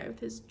little guy with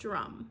his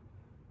drum.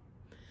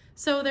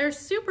 So they're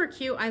super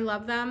cute. I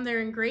love them.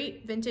 They're in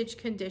great vintage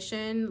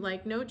condition,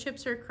 like no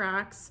chips or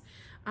cracks.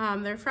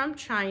 They're from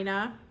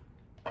China,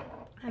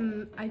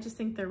 and I just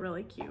think they're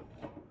really cute.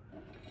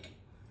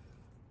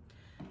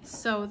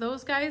 So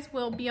those guys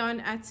will be on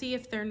Etsy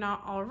if they're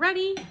not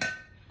already.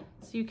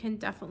 So you can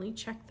definitely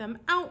check them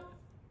out.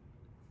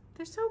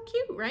 They're so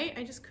cute, right?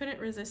 I just couldn't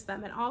resist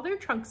them, and all their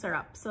trunks are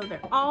up, so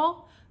they're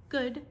all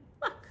good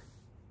luck.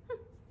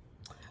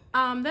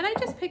 Then I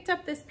just picked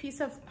up this piece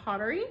of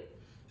pottery.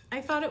 I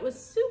thought it was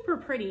super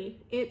pretty.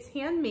 It's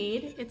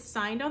handmade, it's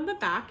signed on the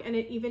back, and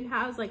it even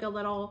has like a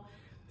little,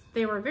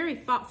 they were very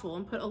thoughtful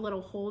and put a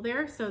little hole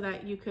there so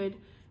that you could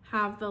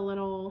have the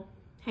little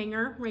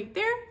hanger right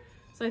there.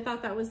 So I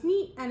thought that was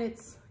neat, and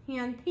it's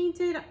hand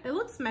painted. It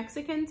looks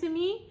Mexican to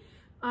me.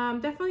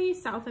 Definitely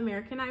South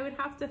American, I would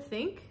have to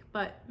think,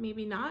 but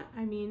maybe not.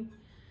 I mean,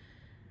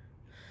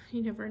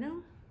 you never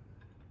know.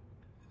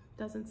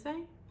 Doesn't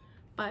say,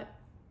 but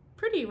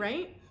pretty,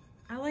 right?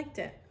 I liked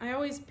it. I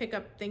always pick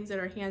up things that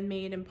are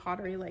handmade and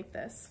pottery like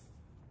this.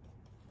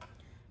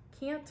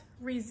 Can't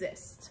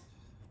resist.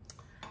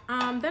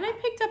 Then I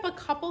picked up a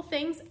couple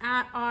things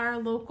at our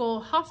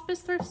local hospice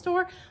thrift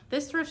store.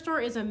 This thrift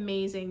store is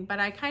amazing, but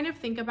I kind of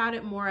think about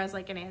it more as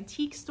like an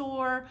antique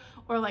store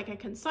or like a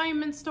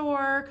consignment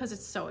store because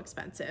it's so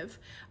expensive.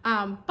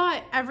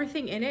 But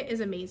everything in it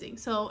is amazing.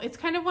 So it's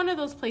kind of one of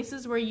those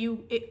places where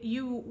you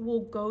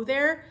will go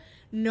there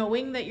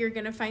knowing that you're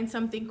gonna find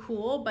something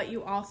cool, but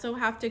you also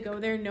have to go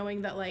there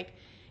knowing that like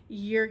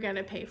you're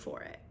gonna pay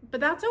for it.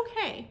 But that's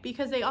okay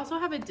because they also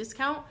have a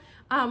discount,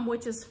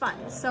 which is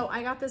fun. So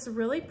I got this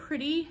really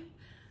pretty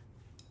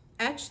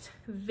etched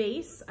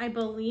vase. I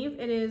believe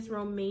it is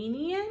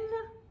Romanian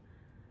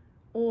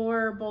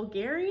or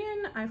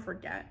Bulgarian, I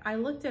forget. I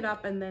looked it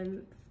up and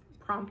then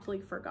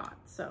promptly forgot,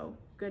 so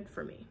good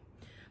for me.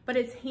 But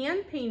it's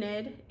hand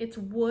painted, it's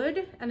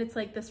wood, and it's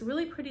like this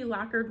really pretty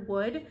lacquered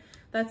wood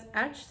that's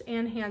etched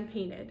and hand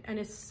painted, and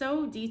it's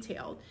so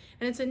detailed.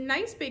 And it's a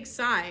nice big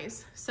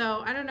size,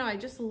 so I don't know, I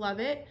just love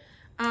it.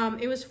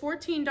 It was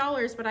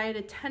 $14, but I had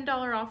a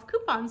 $10 off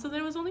coupon, so then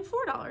it was only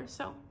 $4,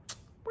 so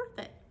worth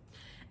it.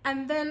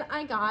 And then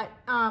I got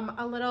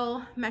a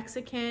little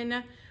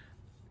Mexican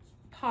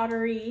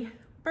pottery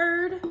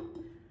bird,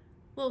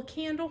 little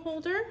candle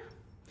holder.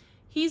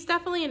 He's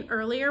definitely an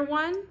earlier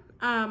one,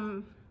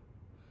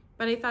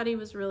 but I thought he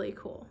was really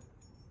cool.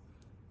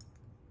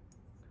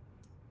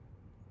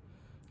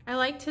 I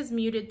liked his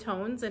muted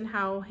tones and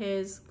how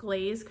his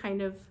glaze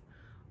kind of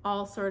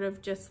all sort of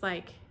just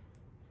like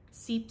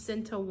seeps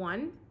into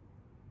one.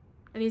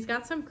 And he's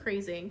got some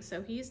crazing,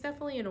 so he's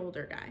definitely an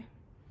older guy.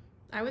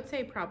 I would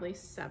say probably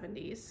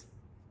 70s.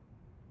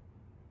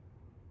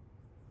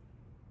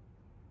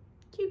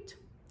 Cute.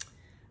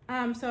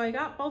 So I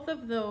got both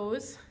of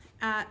those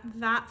at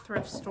that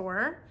thrift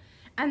store.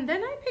 And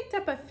then I picked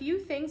up a few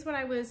things when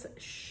I was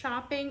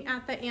shopping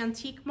at the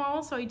antique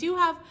mall. So I do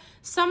have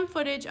some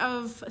footage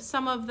of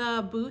some of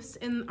the booths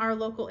in our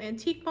local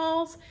antique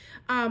malls.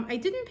 I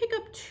didn't pick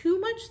up too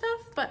much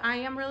stuff, but I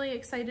am really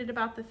excited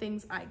about the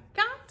things I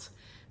got.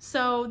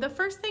 So the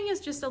first thing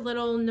is just a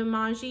little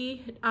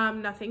Namaji,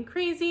 nothing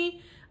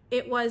crazy.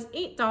 It was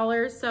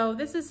 $8, so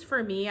this is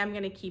for me. I'm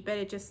gonna keep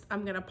it.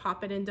 I'm gonna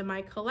pop it into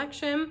my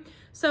collection.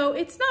 So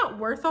it's not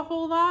worth a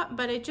whole lot,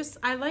 but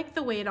I like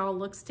the way it all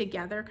looks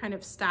together, kind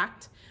of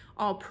stacked,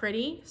 all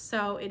pretty.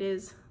 So it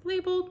is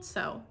labeled,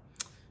 so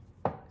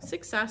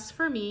success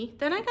for me.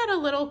 Then I got a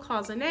little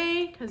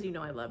cloisonne, because you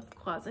know I love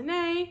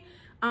cloisonne.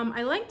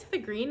 I liked the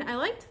green. I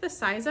liked the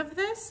size of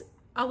this.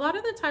 A lot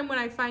of the time when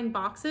I find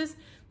boxes,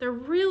 they're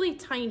really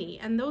tiny,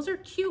 and those are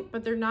cute,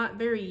 but they're not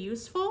very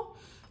useful.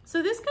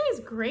 So this guy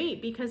is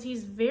great because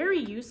he's very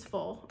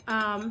useful.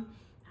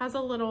 Has a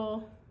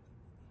little,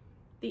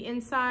 the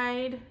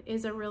inside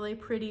is a really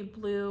pretty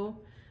blue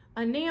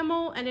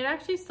enamel, and it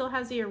actually still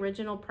has the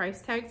original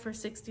price tag for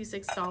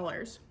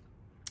 $66.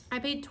 I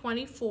paid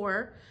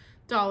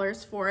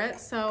 $24 for it,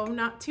 so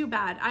not too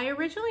bad. I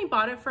originally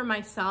bought it for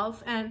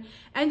myself and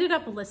ended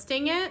up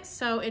listing it,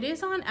 so it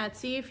is on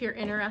Etsy if you're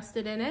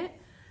interested in it.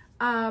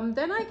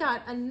 Then I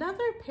got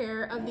another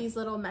pair of these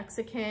little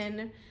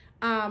Mexican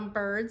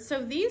birds.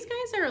 So these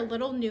guys are a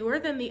little newer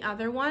than the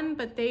other one,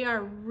 but they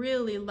are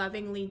really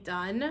lovingly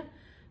done.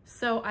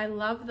 So I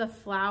love the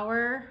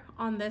flower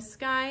on this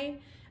guy,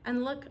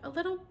 and look, a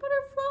little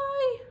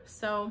butterfly.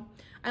 So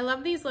I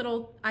love these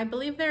little, I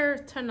believe they're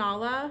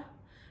Tanala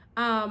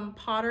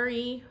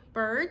pottery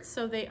birds.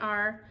 So they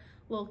are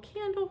little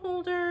candle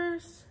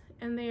holders,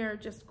 and they are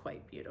just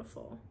quite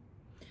beautiful.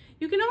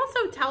 You can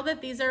also tell that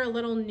these are a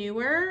little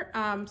newer,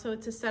 so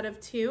it's a set of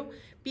 2,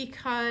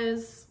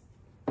 because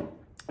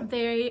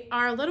they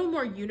are a little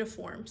more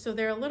uniform, so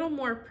they're a little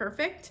more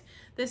perfect.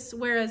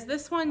 Whereas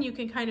this one you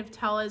can kind of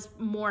tell is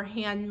more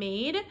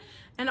handmade.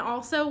 And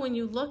also when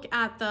you look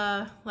at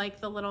the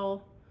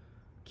little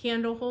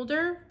candle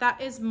holder,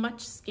 that is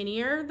much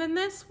skinnier than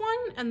this one,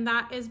 and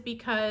that is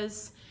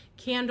because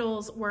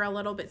candles were a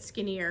little bit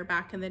skinnier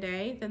back in the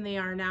day than they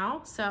are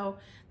now. So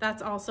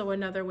that's also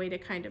another way to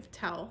kind of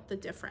tell the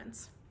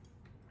difference.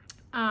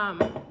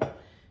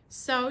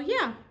 So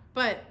yeah,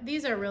 but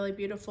these are really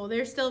beautiful.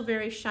 They're still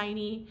very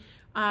shiny,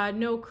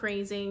 no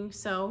crazing,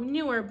 so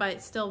newer,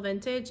 but still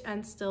vintage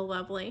and still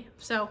lovely.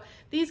 So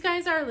these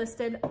guys are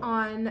listed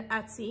on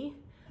Etsy.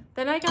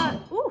 Then I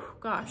got, oh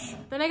gosh,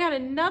 then I got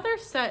another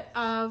set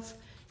of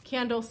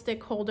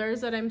candlestick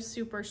holders that I'm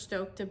super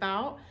stoked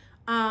about.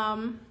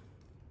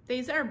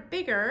 These are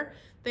bigger.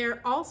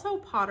 They're also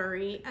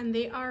pottery and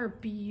they are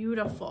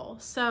beautiful.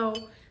 So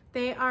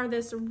they are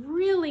this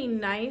really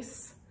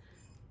nice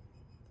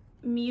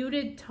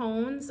muted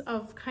tones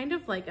of kind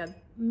of like a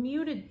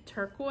muted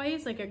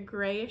turquoise, like a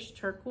grayish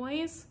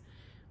turquoise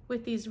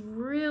with these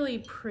really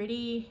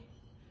pretty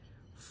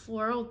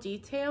floral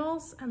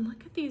details. And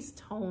look at these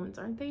tones.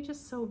 Aren't they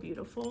just so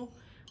beautiful?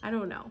 I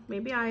don't know.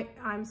 Maybe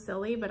I'm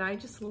silly, but I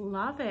just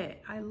love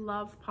it. I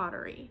love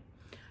pottery.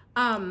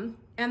 And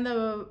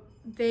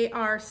they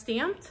are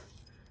stamped,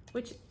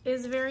 which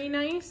is very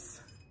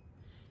nice.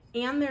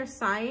 And they're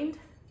signed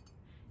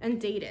and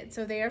dated.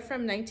 So they are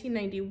from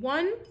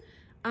 1991.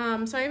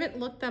 So I haven't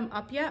looked them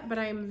up yet, but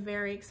I'm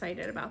very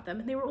excited about them.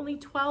 And they were only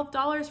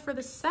 $12 for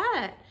the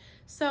set.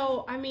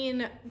 So, I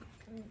mean,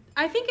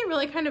 I think it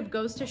really kind of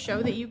goes to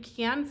show that you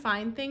can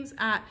find things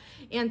at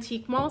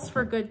antique malls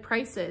for good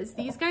prices.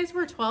 These guys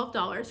were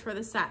 $12 for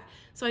the set.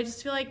 So I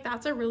just feel like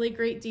that's a really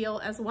great deal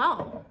as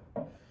well.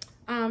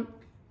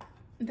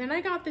 Then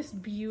I got this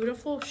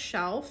beautiful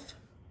shelf.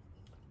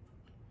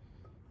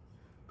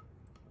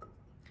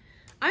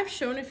 I've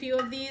shown a few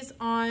of these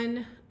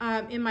on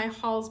in my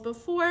hauls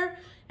before,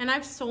 and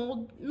I've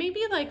sold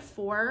maybe like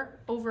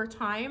 4 over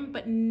time,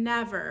 but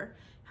never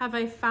have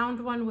I found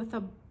one with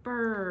a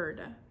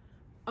bird.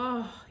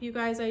 Oh, you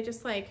guys, I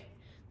just like,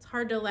 it's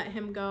hard to let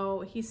him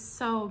go. He's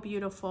so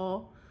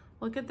beautiful.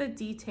 Look at the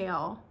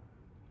detail.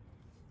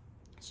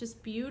 It's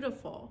just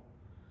beautiful.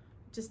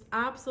 Just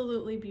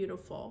absolutely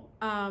beautiful.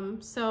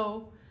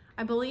 So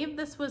I believe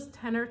this was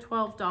 $10 or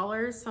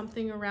 $12,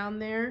 something around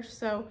there.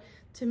 So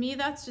to me,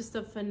 that's just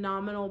a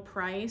phenomenal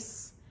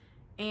price.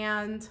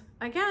 And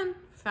again,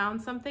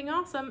 found something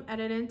awesome at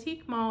an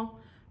antique mall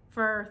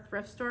for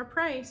thrift store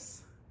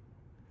price.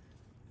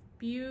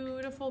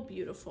 Beautiful,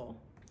 beautiful.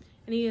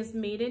 And he is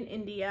made in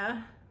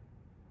India.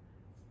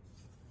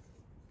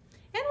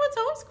 And what's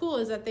always cool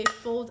is that they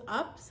fold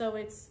up. So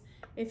it's,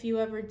 if you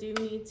ever do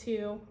need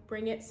to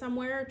bring it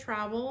somewhere,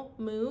 travel,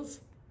 move,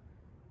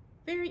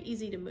 very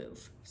easy to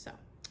move. So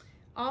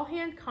all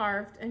hand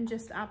carved and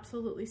just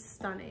absolutely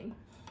stunning.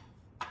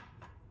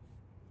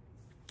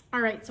 All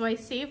right, so I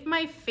saved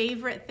my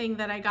favorite thing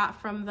that I got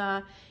from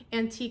the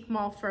antique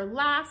mall for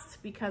last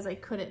because I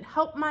couldn't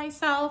help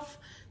myself.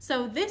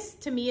 So this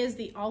to me is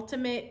the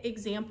ultimate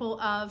example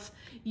of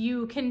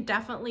you can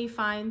definitely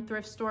find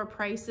thrift store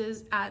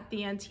prices at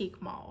the antique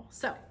mall.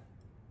 So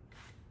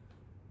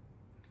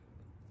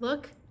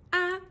look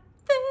at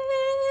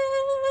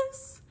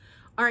this.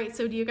 All right,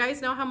 so do you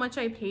guys know how much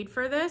I paid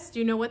for this? Do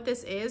you know what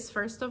this is,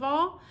 first of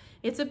all?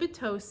 It's a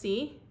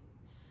Bitosi.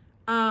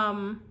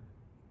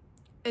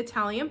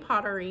 Italian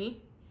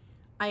pottery.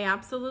 I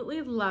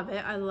absolutely love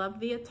it. I love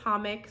the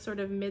atomic sort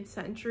of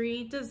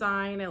mid-century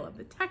design. I love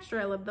the texture.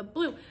 I love the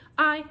blue.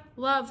 I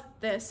love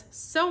this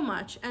so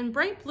much. And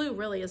bright blue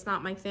really is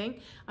not my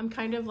thing. I'm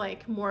kind of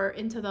like more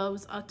into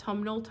those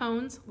autumnal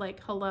tones, like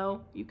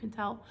hello, you can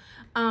tell.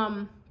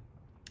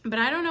 But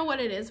I don't know what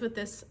it is with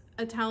this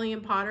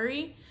Italian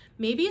pottery.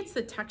 Maybe it's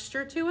the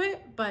texture to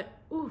it, but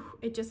ooh,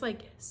 it just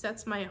like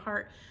sets my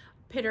heart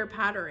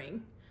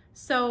pitter-pattering.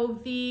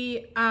 So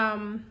the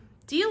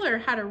dealer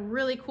had a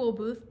really cool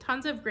booth,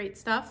 tons of great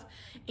stuff,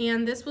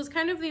 and this was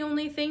kind of the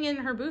only thing in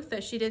her booth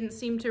that she didn't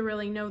seem to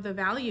really know the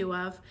value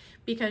of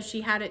because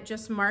she had it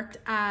just marked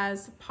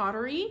as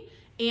pottery,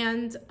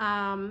 and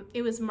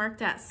it was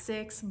marked at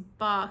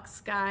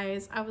 $6,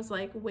 guys. I was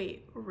like,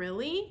 wait,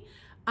 really?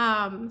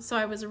 So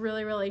I was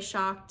really, really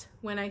shocked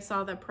when I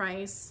saw the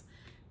price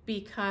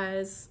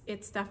because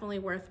it's definitely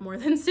worth more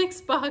than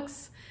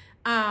 $6.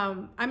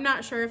 I'm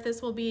not sure if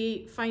this will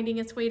be finding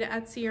its way to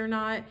Etsy or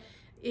not.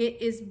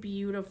 It is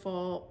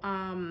beautiful.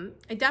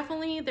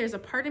 There's a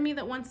part of me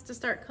that wants to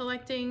start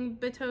collecting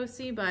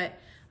Bitosi, but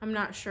I'm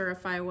not sure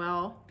if I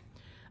will.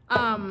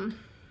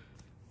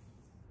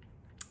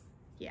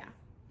 Yeah.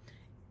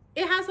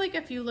 It has like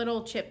a few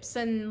little chips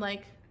and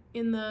like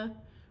in the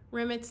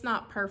rim. It's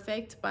not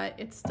perfect, but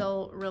it's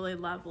still really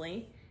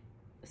lovely.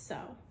 So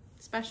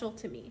special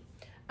to me.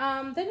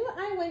 Then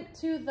I went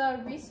to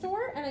the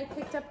Restore and I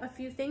picked up a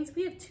few things.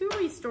 We have 2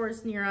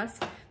 Restores near us.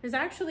 There's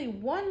actually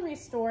one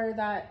Restore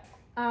that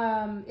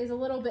is a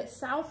little bit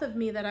south of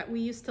me that we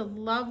used to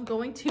love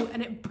going to,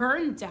 and it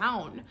burned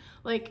down.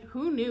 Like,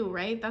 who knew,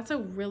 right? That's a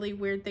really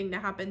weird thing to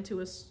happen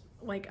to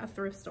like a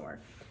thrift store.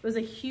 It was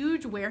a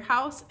huge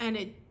warehouse and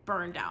it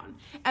burned down,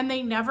 and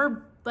they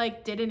never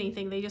like did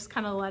anything. They just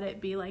kind of let it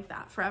be like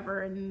that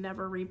forever and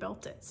never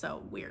rebuilt it.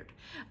 So weird.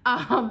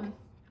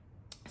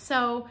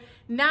 So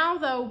now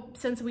though,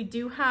 since we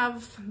do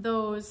have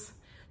those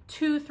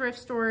 2 thrift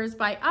stores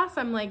by us,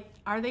 I'm like,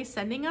 are they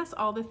sending us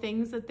all the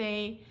things that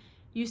they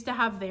used to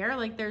have there.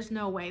 Like there's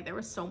no way, there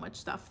was so much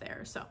stuff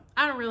there. So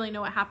I don't really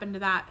know what happened to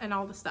that and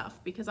all the stuff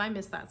because I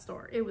missed that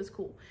store. It was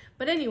cool.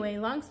 But anyway,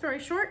 long story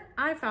short,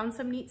 I found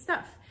some neat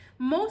stuff.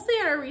 Mostly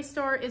at our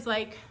restore is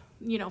like,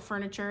 you know,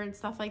 furniture and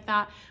stuff like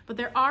that. But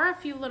there are a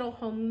few little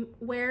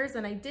homewares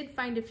and I did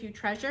find a few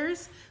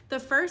treasures. The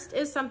first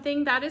is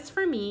something that is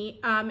for me.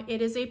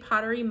 It is a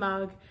pottery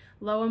mug.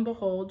 Lo and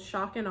behold,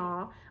 shock and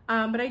awe.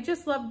 But I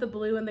just love the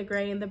blue and the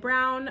gray and the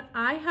brown.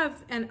 I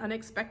have an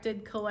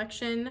unexpected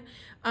collection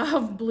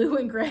of blue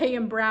and gray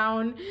and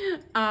brown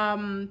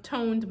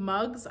toned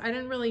mugs. I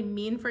didn't really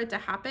mean for it to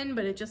happen,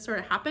 but it just sort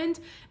of happened.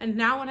 And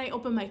now when I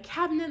open my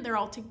cabinet, they're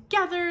all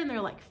together and they're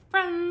like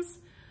friends.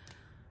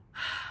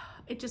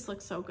 It just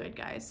looks so good,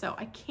 guys. So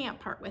I can't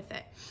part with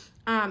it.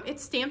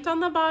 It's stamped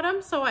on the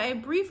bottom. So I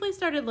briefly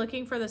started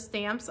looking for the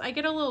stamps. I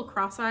get a little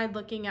cross-eyed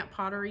looking at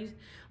pottery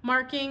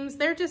markings.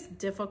 They're just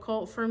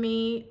difficult for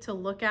me to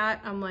look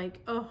at. I'm like,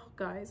 oh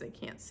guys, I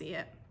can't see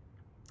it.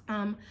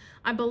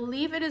 I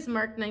believe it is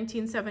marked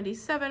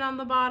 1977 on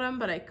the bottom,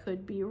 but I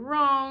could be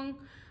wrong.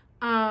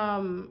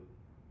 I'm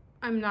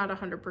not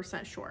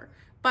 100% sure.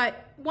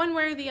 But one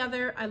way or the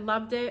other, I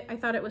loved it. I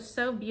thought it was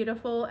so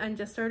beautiful and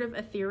just sort of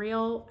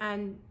ethereal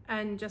and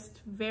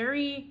just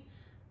very,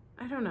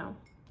 I don't know.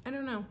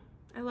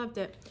 I loved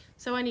it.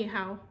 So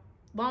anyhow,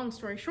 long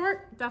story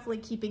short, definitely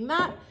keeping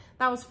that.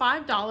 That was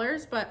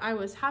 $5, but I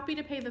was happy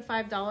to pay the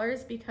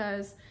 $5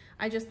 because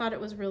I just thought it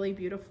was really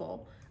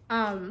beautiful.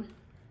 The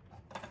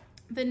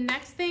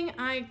next thing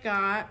I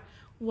got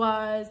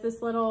was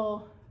this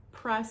little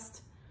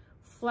pressed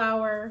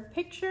flower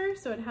picture.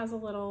 So it has a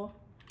little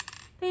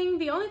thing.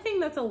 The only thing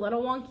that's a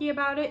little wonky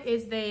about it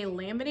is they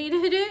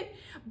laminated it,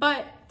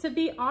 but to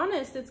be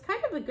honest, it's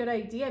kind of a good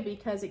idea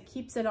because it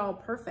keeps it all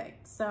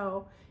perfect.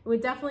 So it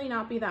would definitely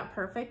not be that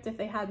perfect if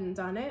they hadn't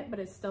done it, but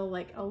it's still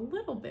like a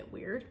little bit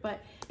weird,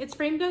 but it's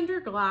framed under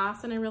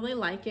glass and I really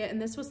like it.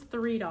 And this was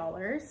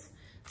 $3,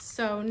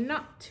 so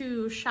not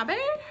too shabby.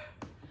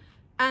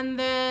 And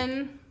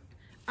then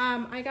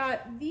I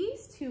got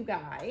these two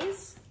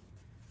guys.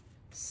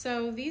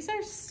 So these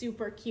are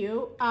super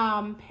cute.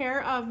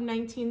 Pair of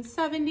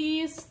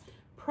 1970s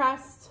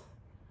pressed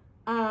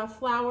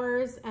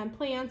flowers and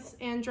plants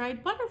and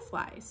dried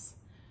butterflies.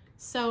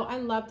 So I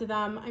loved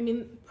them. I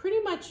mean, pretty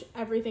much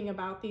everything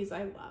about these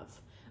I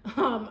love.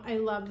 I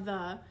love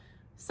the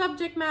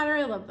subject matter.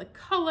 I love the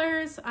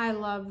colors. I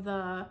love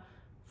the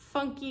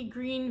funky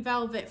green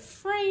velvet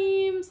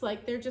frames.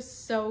 Like they're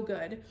just so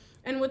good.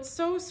 And what's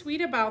so sweet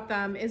about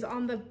them is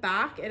on the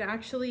back, it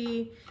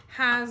actually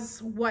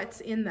has what's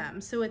in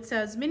them. So it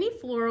says, Mini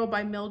Floral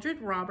by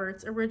Mildred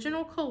Roberts,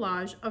 original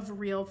collage of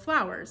real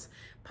flowers,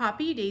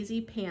 poppy,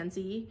 daisy,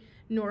 pansy,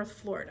 North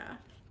Florida.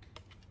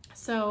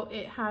 So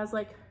it has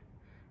like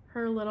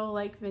her little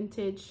like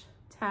vintage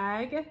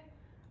tag.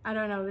 I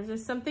don't know, there's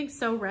just something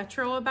so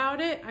retro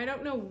about it. I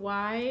don't know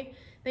why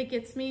that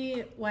gets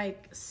me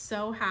like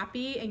so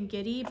happy and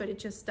giddy, but it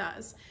just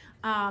does.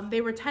 They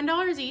were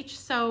 $10 each,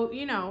 so,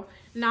 you know,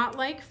 not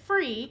like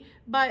free,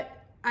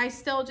 but I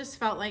still just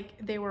felt like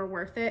they were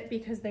worth it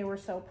because they were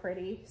so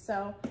pretty.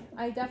 So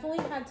I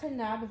definitely had to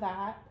nab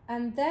that.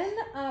 And then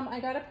I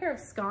got a pair of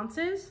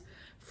sconces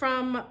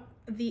from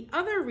the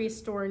other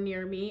restore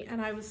near me,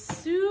 and I was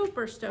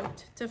super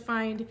stoked to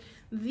find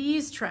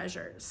these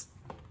treasures.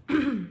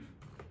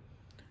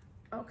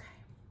 Okay.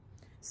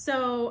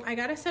 So I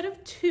got a set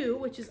of 2,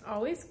 which is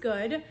always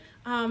good.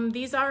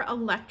 These are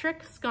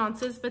electric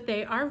sconces, but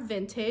they are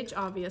vintage,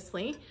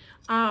 obviously.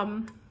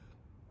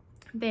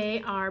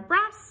 They are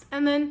brass,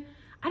 and then,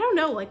 I don't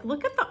know, like,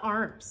 look at the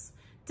arms.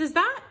 Does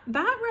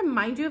that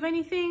remind you of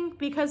anything?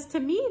 Because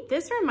to me,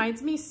 this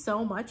reminds me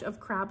so much of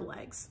crab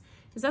legs.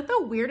 Is that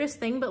the weirdest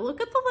thing? But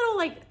look at the little,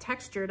 like,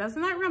 texture.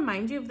 Doesn't that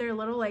remind you of their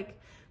little, like,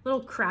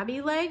 little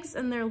crabby legs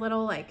and their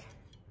little, like,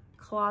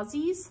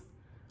 clawsies?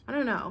 I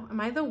don't know. Am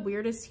I the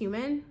weirdest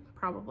human?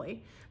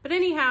 Probably. But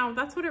anyhow,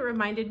 that's what it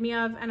reminded me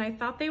of, and I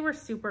thought they were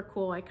super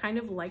cool. I kind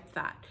of liked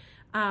that.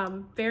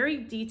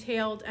 Very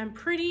detailed and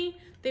pretty.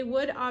 They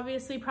would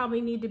obviously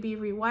probably need to be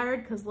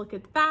rewired because look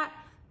at that.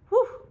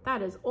 Whew,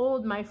 that is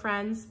old, my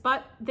friends,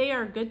 but they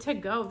are good to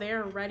go. They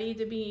are ready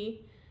to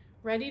be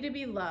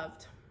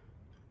loved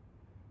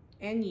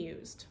and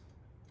used.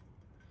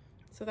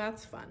 So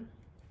that's fun.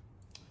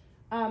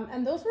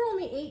 And those were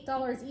only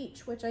 $8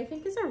 each, which I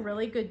think is a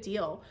really good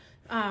deal.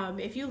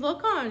 If you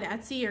look on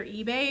Etsy or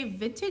eBay,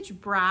 vintage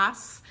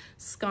brass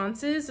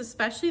sconces,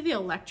 especially the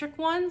electric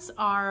ones,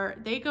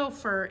 they go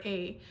for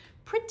a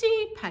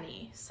pretty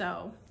penny.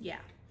 So yeah.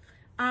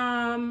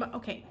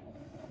 Okay.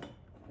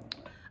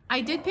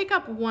 I did pick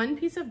up one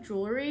piece of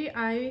jewelry.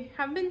 I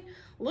have been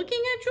looking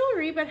at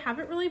jewelry, but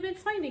haven't really been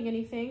finding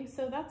anything.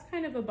 So that's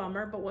kind of a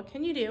bummer, but what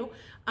can you do?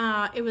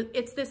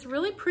 It's this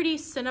really pretty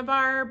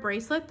cinnabar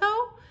bracelet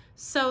though.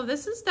 So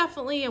this is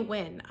definitely a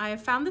win. I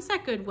found this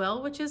at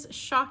Goodwill, which is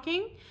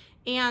shocking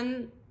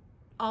and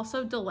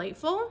also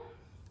delightful.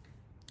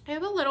 I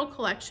have a little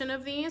collection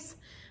of these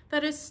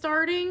that is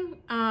starting,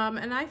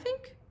 and I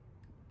think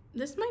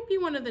this might be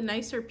one of the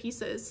nicer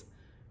pieces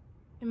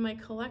in my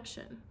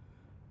collection.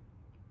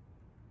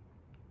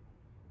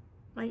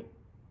 My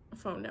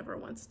phone never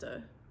wants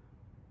to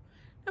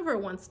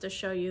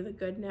show you the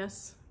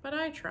goodness, but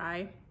I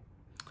try.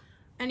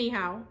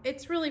 Anyhow,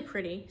 it's really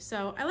pretty,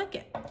 so I like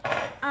it.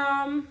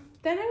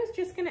 Then I was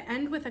just gonna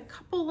end with a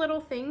couple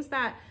little things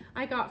that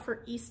I got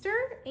for Easter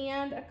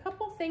and a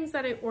couple things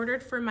that I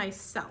ordered for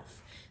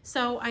myself.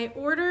 So I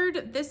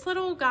ordered this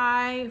little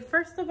guy.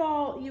 First of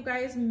all, you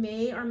guys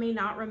may or may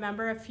not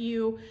remember a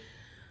few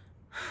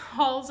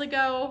hauls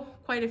ago,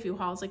 quite a few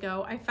hauls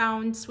ago, I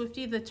found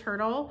Swifty the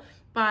Turtle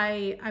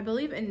by, I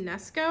believe,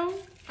 Inesco,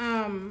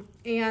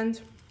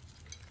 and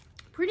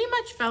pretty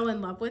much fell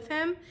in love with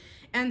him.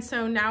 And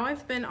so now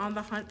I've been on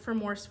the hunt for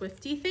more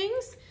Swifty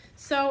things.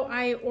 So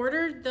I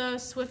ordered the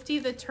Swifty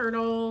the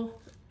Turtle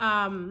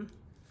candy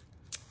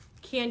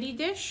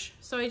dish.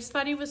 So I just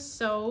thought he was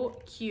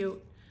so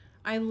cute.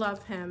 I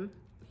love him.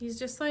 He's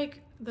just like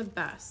the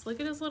best.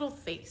 Look at his little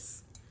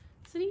face.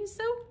 Isn't he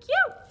so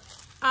cute?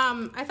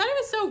 I thought it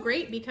was so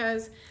great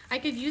because I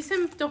could use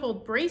him to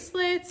hold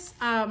bracelets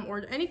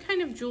or any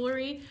kind of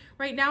jewelry.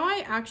 Right now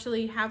I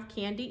actually have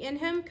candy in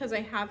him because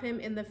I have him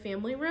in the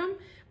family room.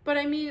 But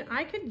I mean,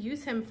 I could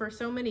use him for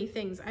so many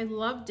things. I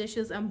love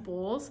dishes and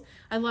bowls.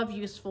 I love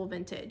useful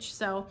vintage.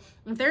 So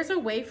if there's a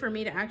way for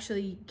me to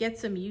actually get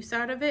some use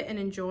out of it and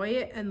enjoy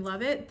it and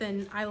love it,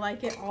 then I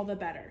like it all the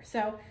better.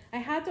 So I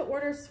had to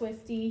order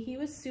Swifty. He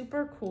was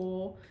super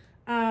cool.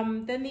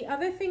 Then the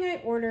other thing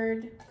I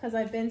ordered, because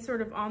I've been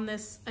sort of on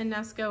this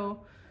Inesco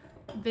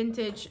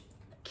vintage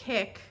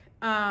kick,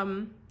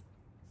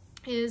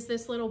 is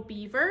this little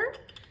beaver.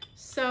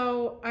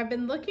 So I've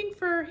been looking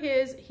for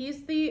his,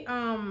 he's the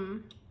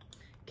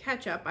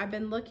ketchup. I've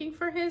been looking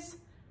for his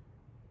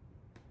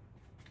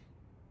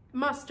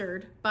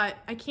mustard, but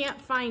I can't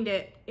find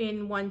it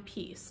in one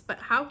piece. But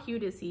how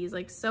cute is he? He's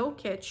like so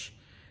kitsch.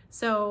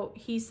 So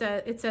he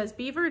said, it says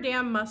Beaver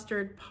Dam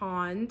Mustard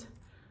Pond.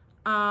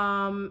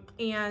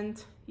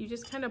 And you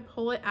just kind of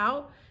pull it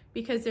out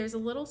because there's a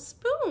little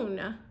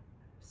spoon.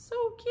 So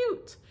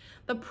cute.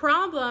 The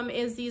problem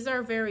is these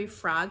are very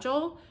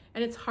fragile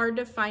and it's hard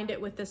to find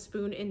it with the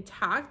spoon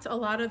intact. A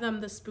lot of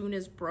them, the spoon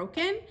is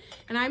broken,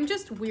 and I'm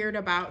just weird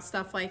about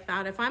stuff like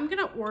that. If I'm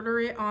gonna order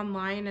it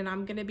online and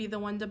I'm gonna be the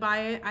one to buy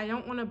it, I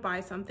don't wanna buy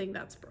something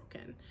that's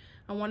broken.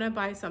 I wanna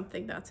buy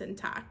something that's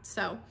intact.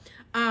 So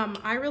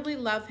I really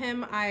love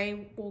him.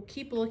 I will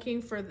keep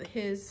looking for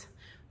his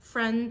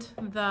friend,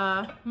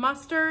 the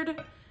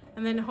mustard,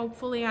 and then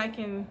hopefully I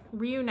can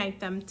reunite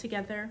them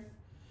together.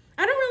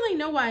 I don't really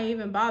know why I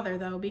even bother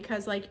though,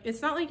 because like,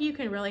 it's not like you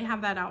can really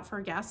have that out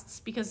for guests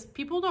because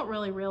people don't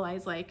really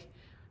realize, like,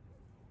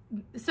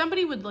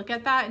 somebody would look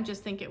at that and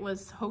just think it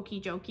was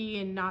hokey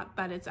jokey and not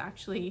that it's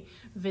actually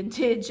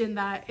vintage and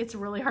that it's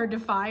really hard to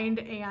find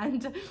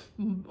and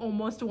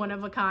almost one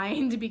of a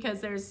kind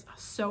because there's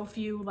so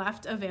few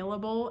left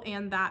available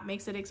and that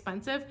makes it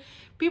expensive.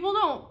 People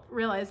don't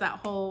realize that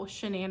whole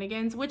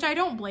shenanigans, which I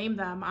don't blame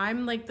them.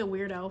 I'm like the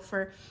weirdo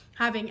for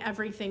having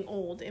everything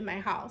old in my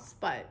house,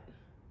 but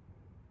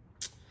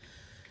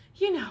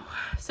you know,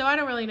 so I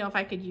don't really know if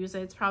I could use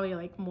it. It's probably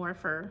like more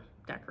for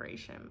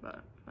decoration,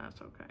 but that's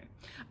okay.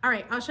 All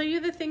right, I'll show you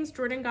the things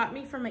Jordan got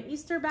me for my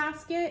Easter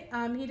basket.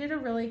 He did a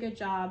really good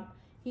job.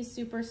 He's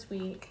super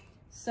sweet.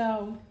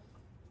 So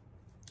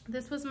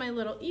this was my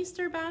little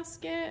Easter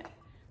basket.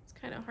 It's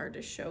kind of hard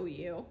to show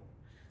you.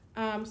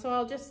 So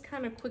I'll just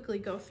kind of quickly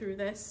go through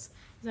this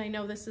because I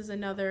know this is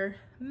another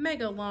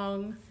mega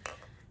long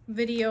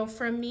video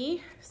from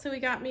me. So we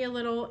got me a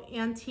little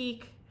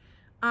antique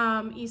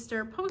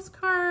Easter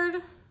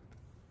postcard.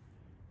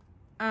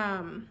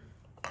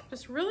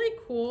 Just really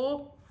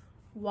cool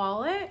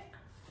wallet.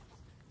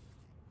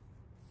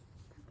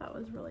 That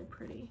was really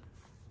pretty.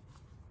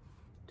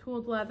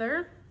 Tooled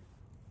leather.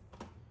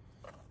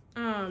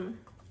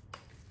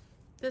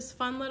 This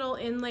fun little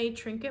inlay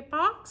trinket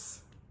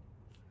box.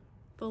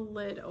 The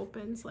lid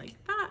opens like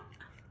that.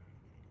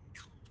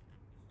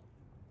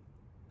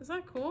 Is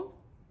that cool?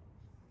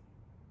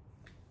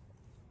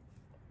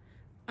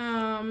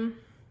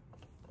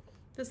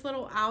 This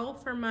little owl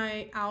for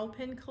my owl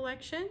pin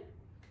collection.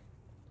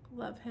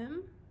 Love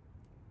him.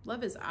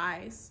 Love his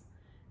eyes.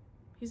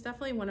 He's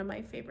definitely one of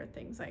my favorite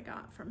things I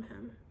got from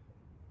him.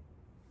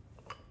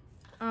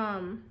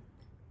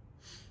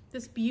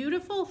 This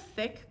beautiful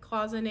thick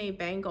cloisonne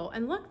bangle.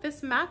 And look,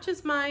 this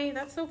matches my,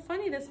 that's so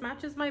funny, this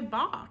matches my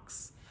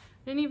box.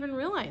 Didn't even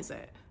realize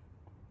it.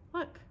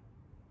 Look.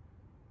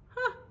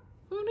 Huh,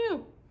 who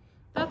knew?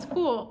 That's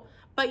cool.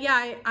 But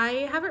yeah,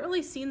 I haven't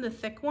really seen the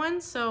thick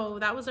one, so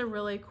that was a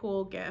really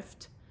cool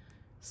gift.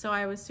 So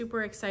I was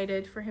super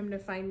excited for him to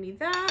find me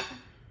that.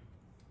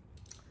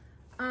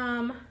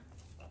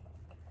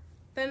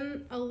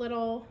 Then a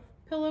little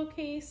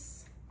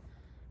pillowcase,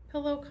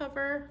 pillow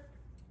cover.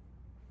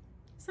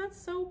 Is that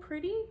so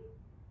pretty?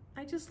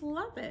 I just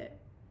love it.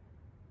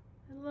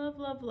 I love,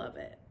 love, love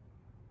it.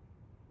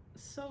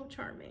 So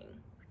charming.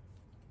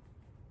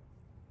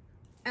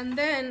 And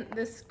then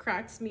this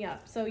cracks me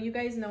up. So you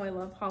guys know I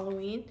love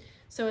Halloween.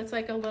 So it's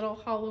like a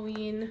little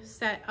Halloween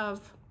set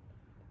of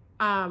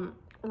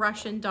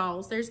Russian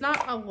dolls. There's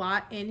not a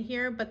lot in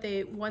here, but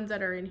the ones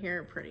that are in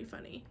here are pretty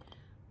funny.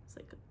 It's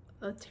like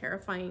a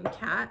terrifying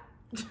cat.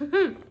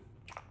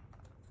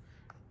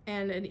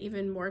 And an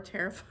even more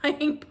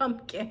terrifying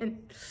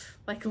pumpkin.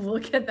 Like,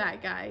 look at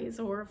that guy, he's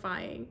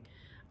horrifying.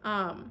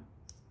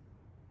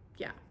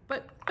 Yeah,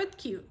 but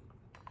cute.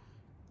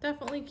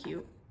 Definitely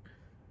cute.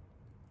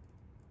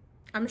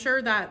 I'm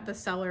sure that the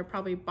seller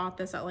probably bought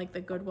this at like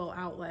the Goodwill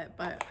outlet,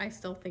 but I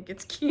still think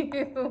it's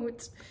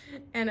cute.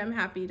 And I'm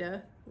happy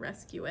to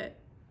rescue it.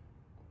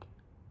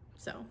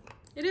 So,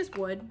 it is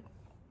wood.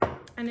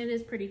 And it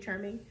is pretty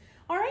charming.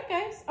 All right,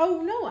 guys.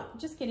 Oh, no,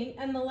 just kidding.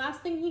 And the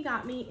last thing he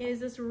got me is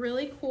this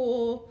really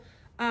cool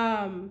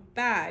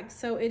bag.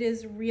 So it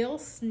is Real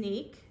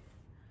Snake.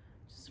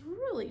 It's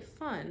really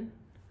fun.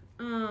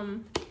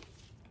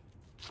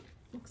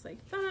 Looks like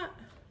that.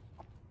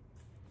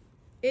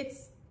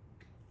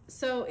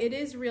 So it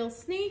is Real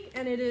Snake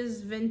and it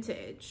is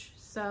vintage.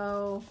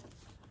 So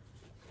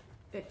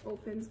it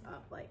opens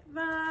up like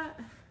that.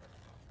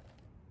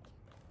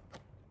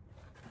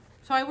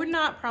 So I would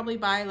not probably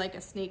buy like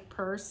a snake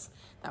purse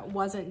that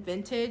wasn't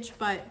vintage,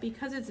 but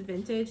because it's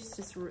vintage,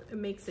 it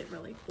makes it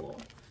really cool.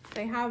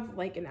 They have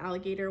like an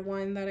alligator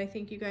one that I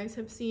think you guys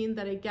have seen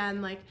that,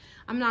 again, like,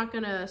 I'm not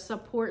gonna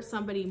support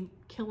somebody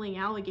killing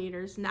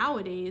alligators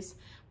nowadays,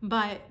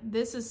 but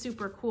this is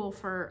super cool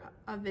for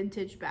a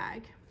vintage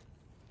bag.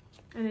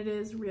 And it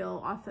is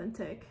real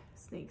authentic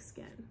snake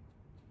skin.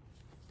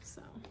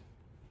 So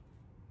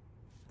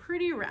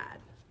pretty rad.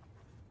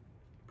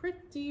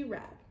 Pretty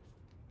rad.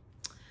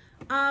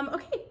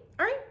 Okay,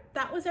 all right,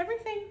 that was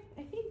everything,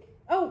 I think.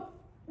 Oh,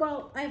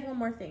 well, I have one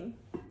more thing.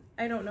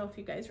 I don't know if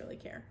you guys really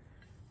care,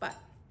 but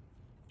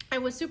I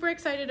was super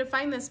excited to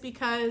find this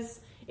because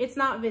it's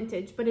not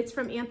vintage, but it's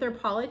from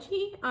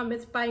Anthropology.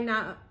 It's by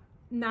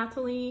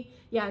Natalie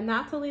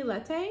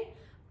Lette.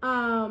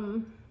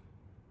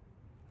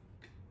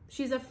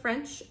 She's a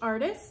French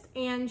artist,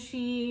 and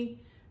she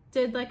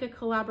did like a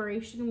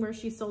collaboration where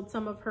she sold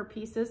some of her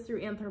pieces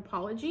through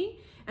Anthropology.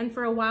 And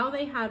for a while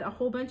they had a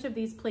whole bunch of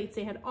these plates.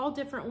 They had all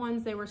different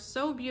ones. They were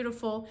so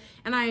beautiful.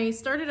 And I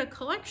started a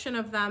collection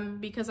of them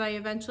because I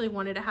eventually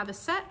wanted to have a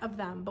set of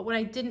them. But what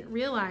I didn't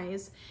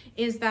realize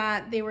is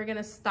that they were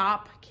gonna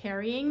stop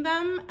carrying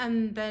them.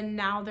 And then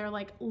now they're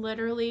like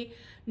literally,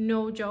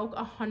 no joke,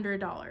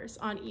 $100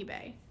 on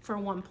eBay for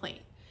one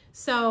plate.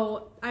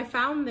 So I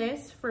found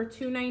this for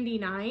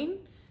 $2.99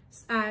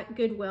 at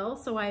Goodwill,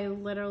 so I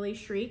literally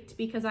shrieked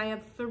because I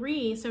have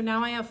 3, so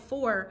now I have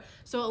 4.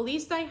 So at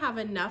least I have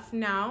enough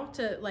now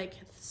to like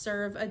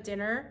serve a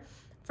dinner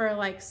for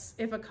like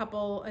if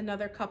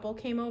another couple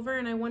came over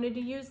and I wanted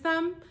to use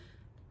them.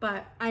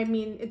 But I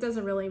mean, it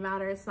doesn't really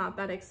matter. It's not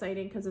that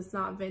exciting because it's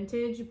not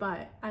vintage,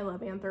 but I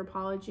love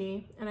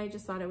Anthropology and I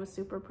just thought it was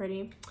super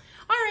pretty.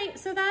 All right,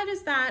 so that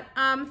is that.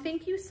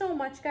 Thank you so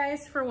much,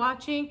 guys, for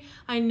watching.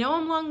 I know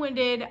I'm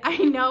long-winded. I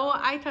know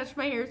I touched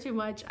my hair too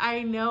much.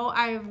 I know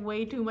I have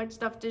way too much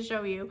stuff to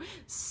show you.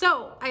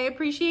 So I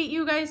appreciate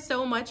you guys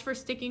so much for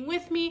sticking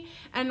with me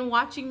and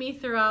watching me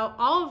throughout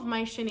all of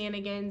my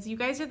shenanigans. You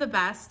guys are the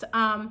best.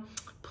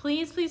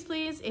 Please, please,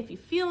 please, if you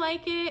feel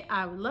like it,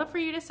 I would love for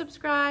you to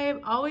subscribe.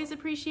 Always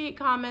appreciate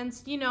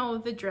comments, you know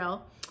the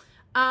drill.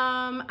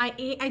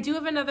 I do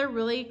have another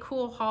really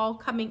cool haul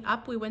coming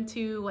up. We went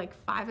to like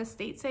 5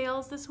 estate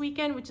sales this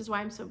weekend, which is why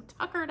I'm so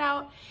tuckered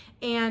out,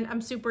 and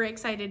I'm super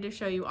excited to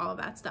show you all of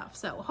that stuff.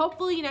 So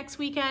hopefully next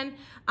weekend,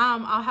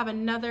 I'll have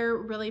another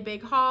really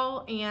big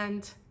haul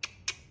and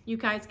you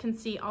guys can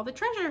see all the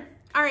treasure.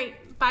 All right,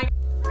 bye.